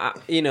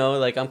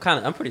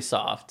 I'm pretty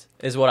soft,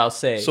 is what I'll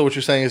say. So what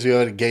you're saying is, if you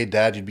had a gay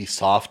dad, you'd be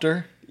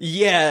softer?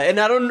 Yeah, and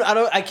I don't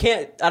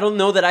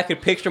know that I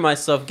could picture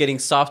myself getting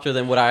softer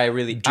than what I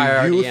already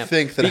am. Do you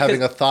think that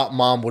having a thought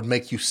mom would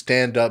make you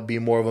stand up, be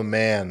more of a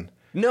man?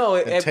 No,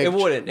 it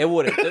wouldn't. It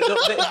wouldn't.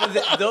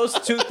 Those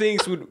two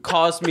things would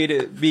cause me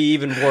to be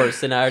even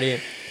worse than I already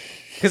am.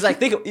 Because I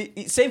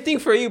think, same thing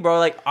for you, bro.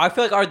 Like, I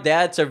feel like our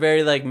dads are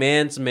very, like,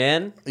 man's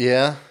man.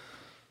 Yeah.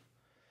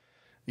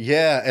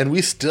 Yeah, and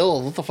we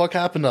still, what the fuck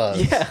happened to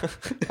us? Yeah.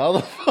 How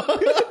the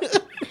fuck?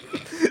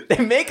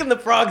 They're making the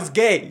frogs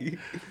gay.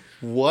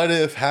 What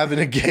if having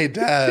a gay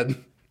dad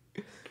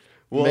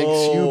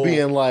makes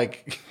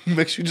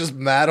you just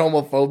mad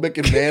homophobic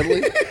and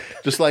manly?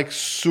 Just, like,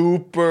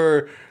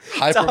 super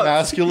hyper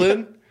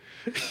masculine?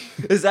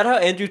 Is that how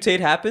Andrew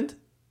Tate happened?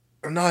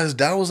 No, his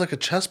dad was, like, a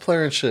chess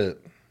player and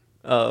shit.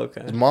 Oh,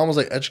 okay. His mom was,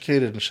 like,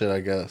 educated and shit, I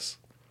guess.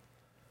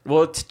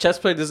 Well, chess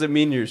play doesn't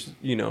mean you're,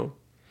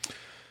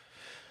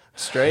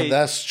 straight.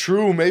 That's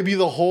true. Maybe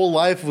the whole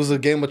life was a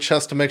game of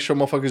chess to make sure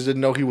motherfuckers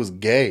didn't know he was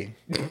gay.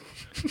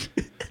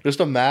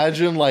 Just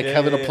imagine, like,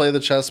 having to play the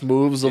chess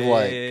moves of,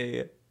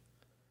 you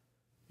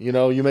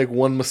make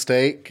one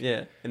mistake.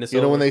 Yeah. And it's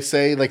over. When they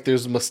say, like,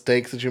 there's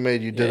mistakes that you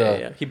made, you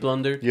did He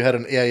blundered. You had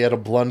a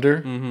blunder.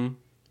 Mm-hmm.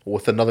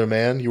 With another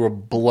man, you were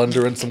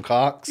blundering some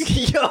cocks. Yo,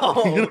 you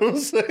know what I'm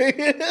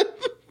saying?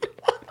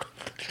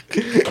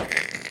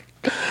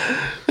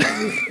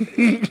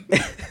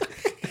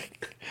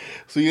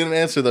 So you didn't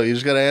answer though. You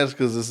just gotta answer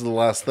because this is the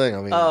last thing.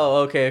 I mean.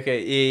 Oh,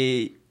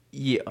 okay.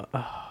 Yeah.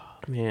 Oh,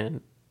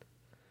 man.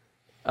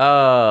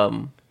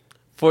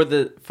 For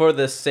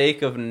the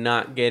sake of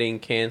not getting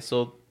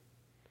canceled,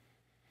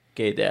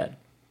 gay dad.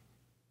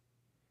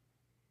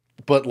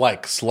 But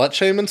like slut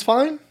shaming's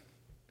fine.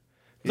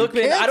 Look,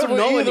 man, I don't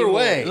know either anymore.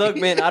 Way. Look,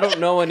 man, I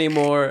don't know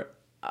anymore.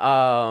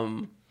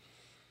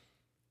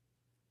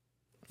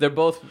 They're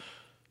both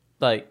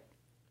like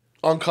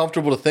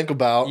uncomfortable to think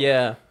about.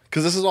 Yeah,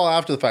 because this is all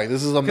after the fact.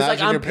 This is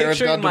imagine your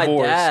parents got divorced.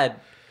 My dad.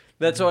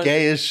 That's what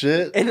gay as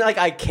shit, and like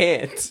I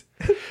can't.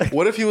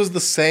 What if he was the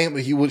same?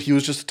 He was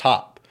just a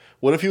top.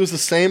 What if he was the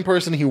same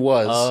person he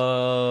was?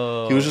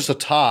 Oh. He was just a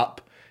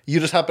top. You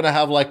just happen to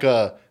have like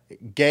a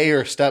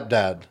gayer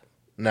stepdad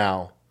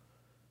now.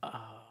 Oh.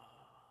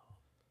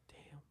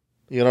 Damn.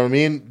 You know what I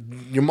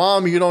mean? Your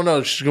mom, you don't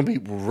know. She's going to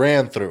be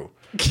ran through.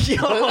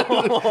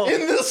 Yo.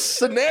 In this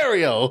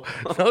scenario,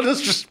 no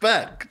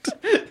disrespect.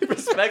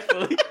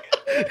 Respectfully.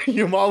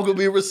 Your mom going to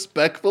be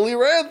respectfully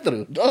ran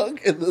through, dog,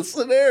 in this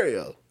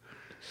scenario.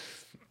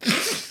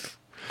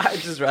 I'd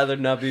just rather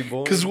not be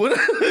born. Because what?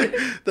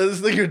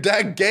 That's like your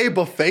dad gay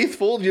but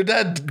faithful. Your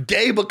dad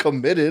gay but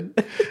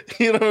committed.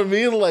 You know what I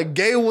mean? Like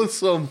gay with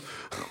some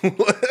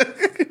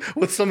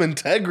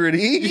integrity.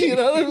 You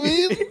know what I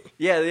mean?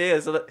 Yeah.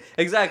 So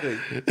exactly.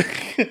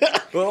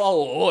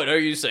 Well, what are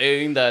you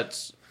saying?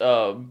 That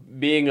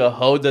being a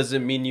hoe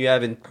doesn't mean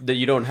that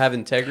you don't have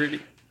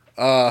integrity?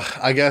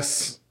 I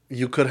guess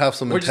you could have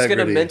some integrity. We're just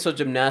gonna mental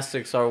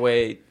gymnastics our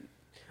way.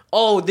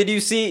 Oh, did you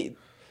see?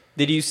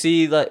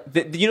 Like,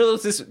 you know,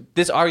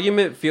 this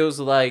argument feels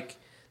like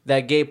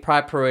that gay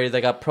pride parade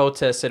that got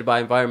protested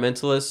by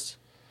environmentalists,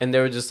 and they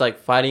were just like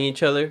fighting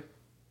each other.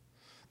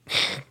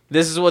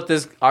 This is what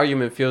this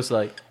argument feels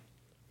like.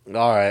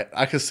 All right,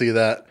 I can see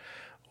that.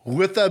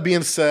 With that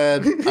being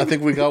said, I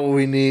think we got what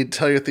we need.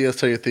 Tell your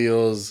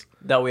Theos.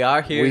 That we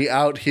are here. We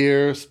out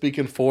here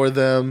speaking for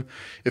them.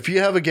 If you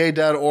have a gay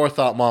dad or a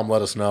thought mom,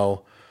 let us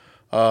know.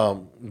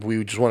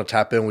 We just want to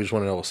tap in. We just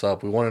want to know what's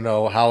up. We want to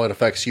know how it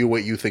affects you,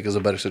 what you think is a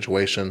better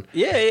situation.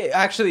 Yeah,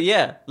 actually,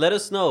 yeah. Let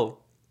us know.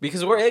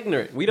 Because we're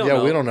ignorant. We don't know.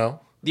 Yeah, we don't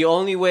know. The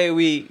only way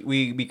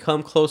we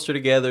become closer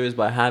together is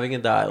by having a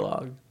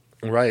dialogue.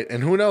 Right.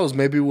 And who knows?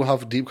 Maybe we'll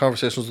have deep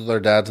conversations with our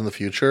dads in the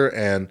future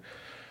and,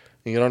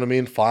 you know what I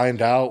mean,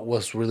 find out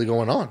what's really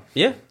going on.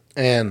 Yeah.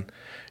 And,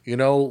 you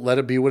know, let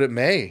it be what it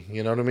may.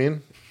 You know what I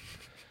mean?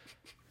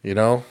 You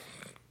know?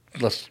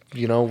 We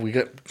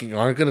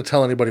aren't going to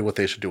tell anybody what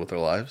they should do with their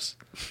lives.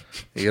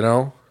 You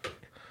know?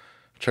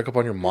 Check up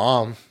on your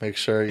mom. Make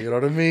sure, you know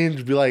what I mean?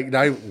 Just be like,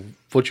 now,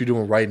 what you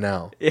doing right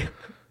now? Yeah.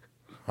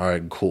 All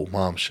right, cool.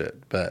 Mom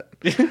shit. Bet.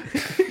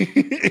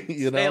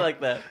 Stay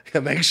like that.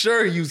 Yeah, make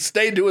sure you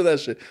stay doing that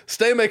shit.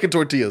 Stay making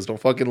tortillas. Don't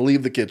fucking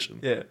leave the kitchen.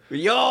 Yeah.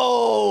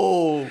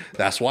 Yo!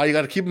 That's why you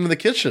got to keep them in the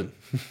kitchen.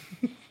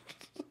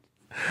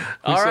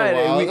 All right,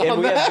 and we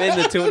have been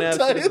the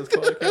 2.5 seasons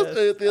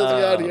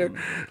podcast. Out here.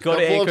 Go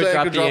to Anchor,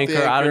 drop the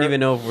Anchor. I don't even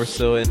know if we're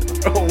still in.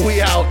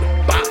 We out.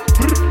 Bye.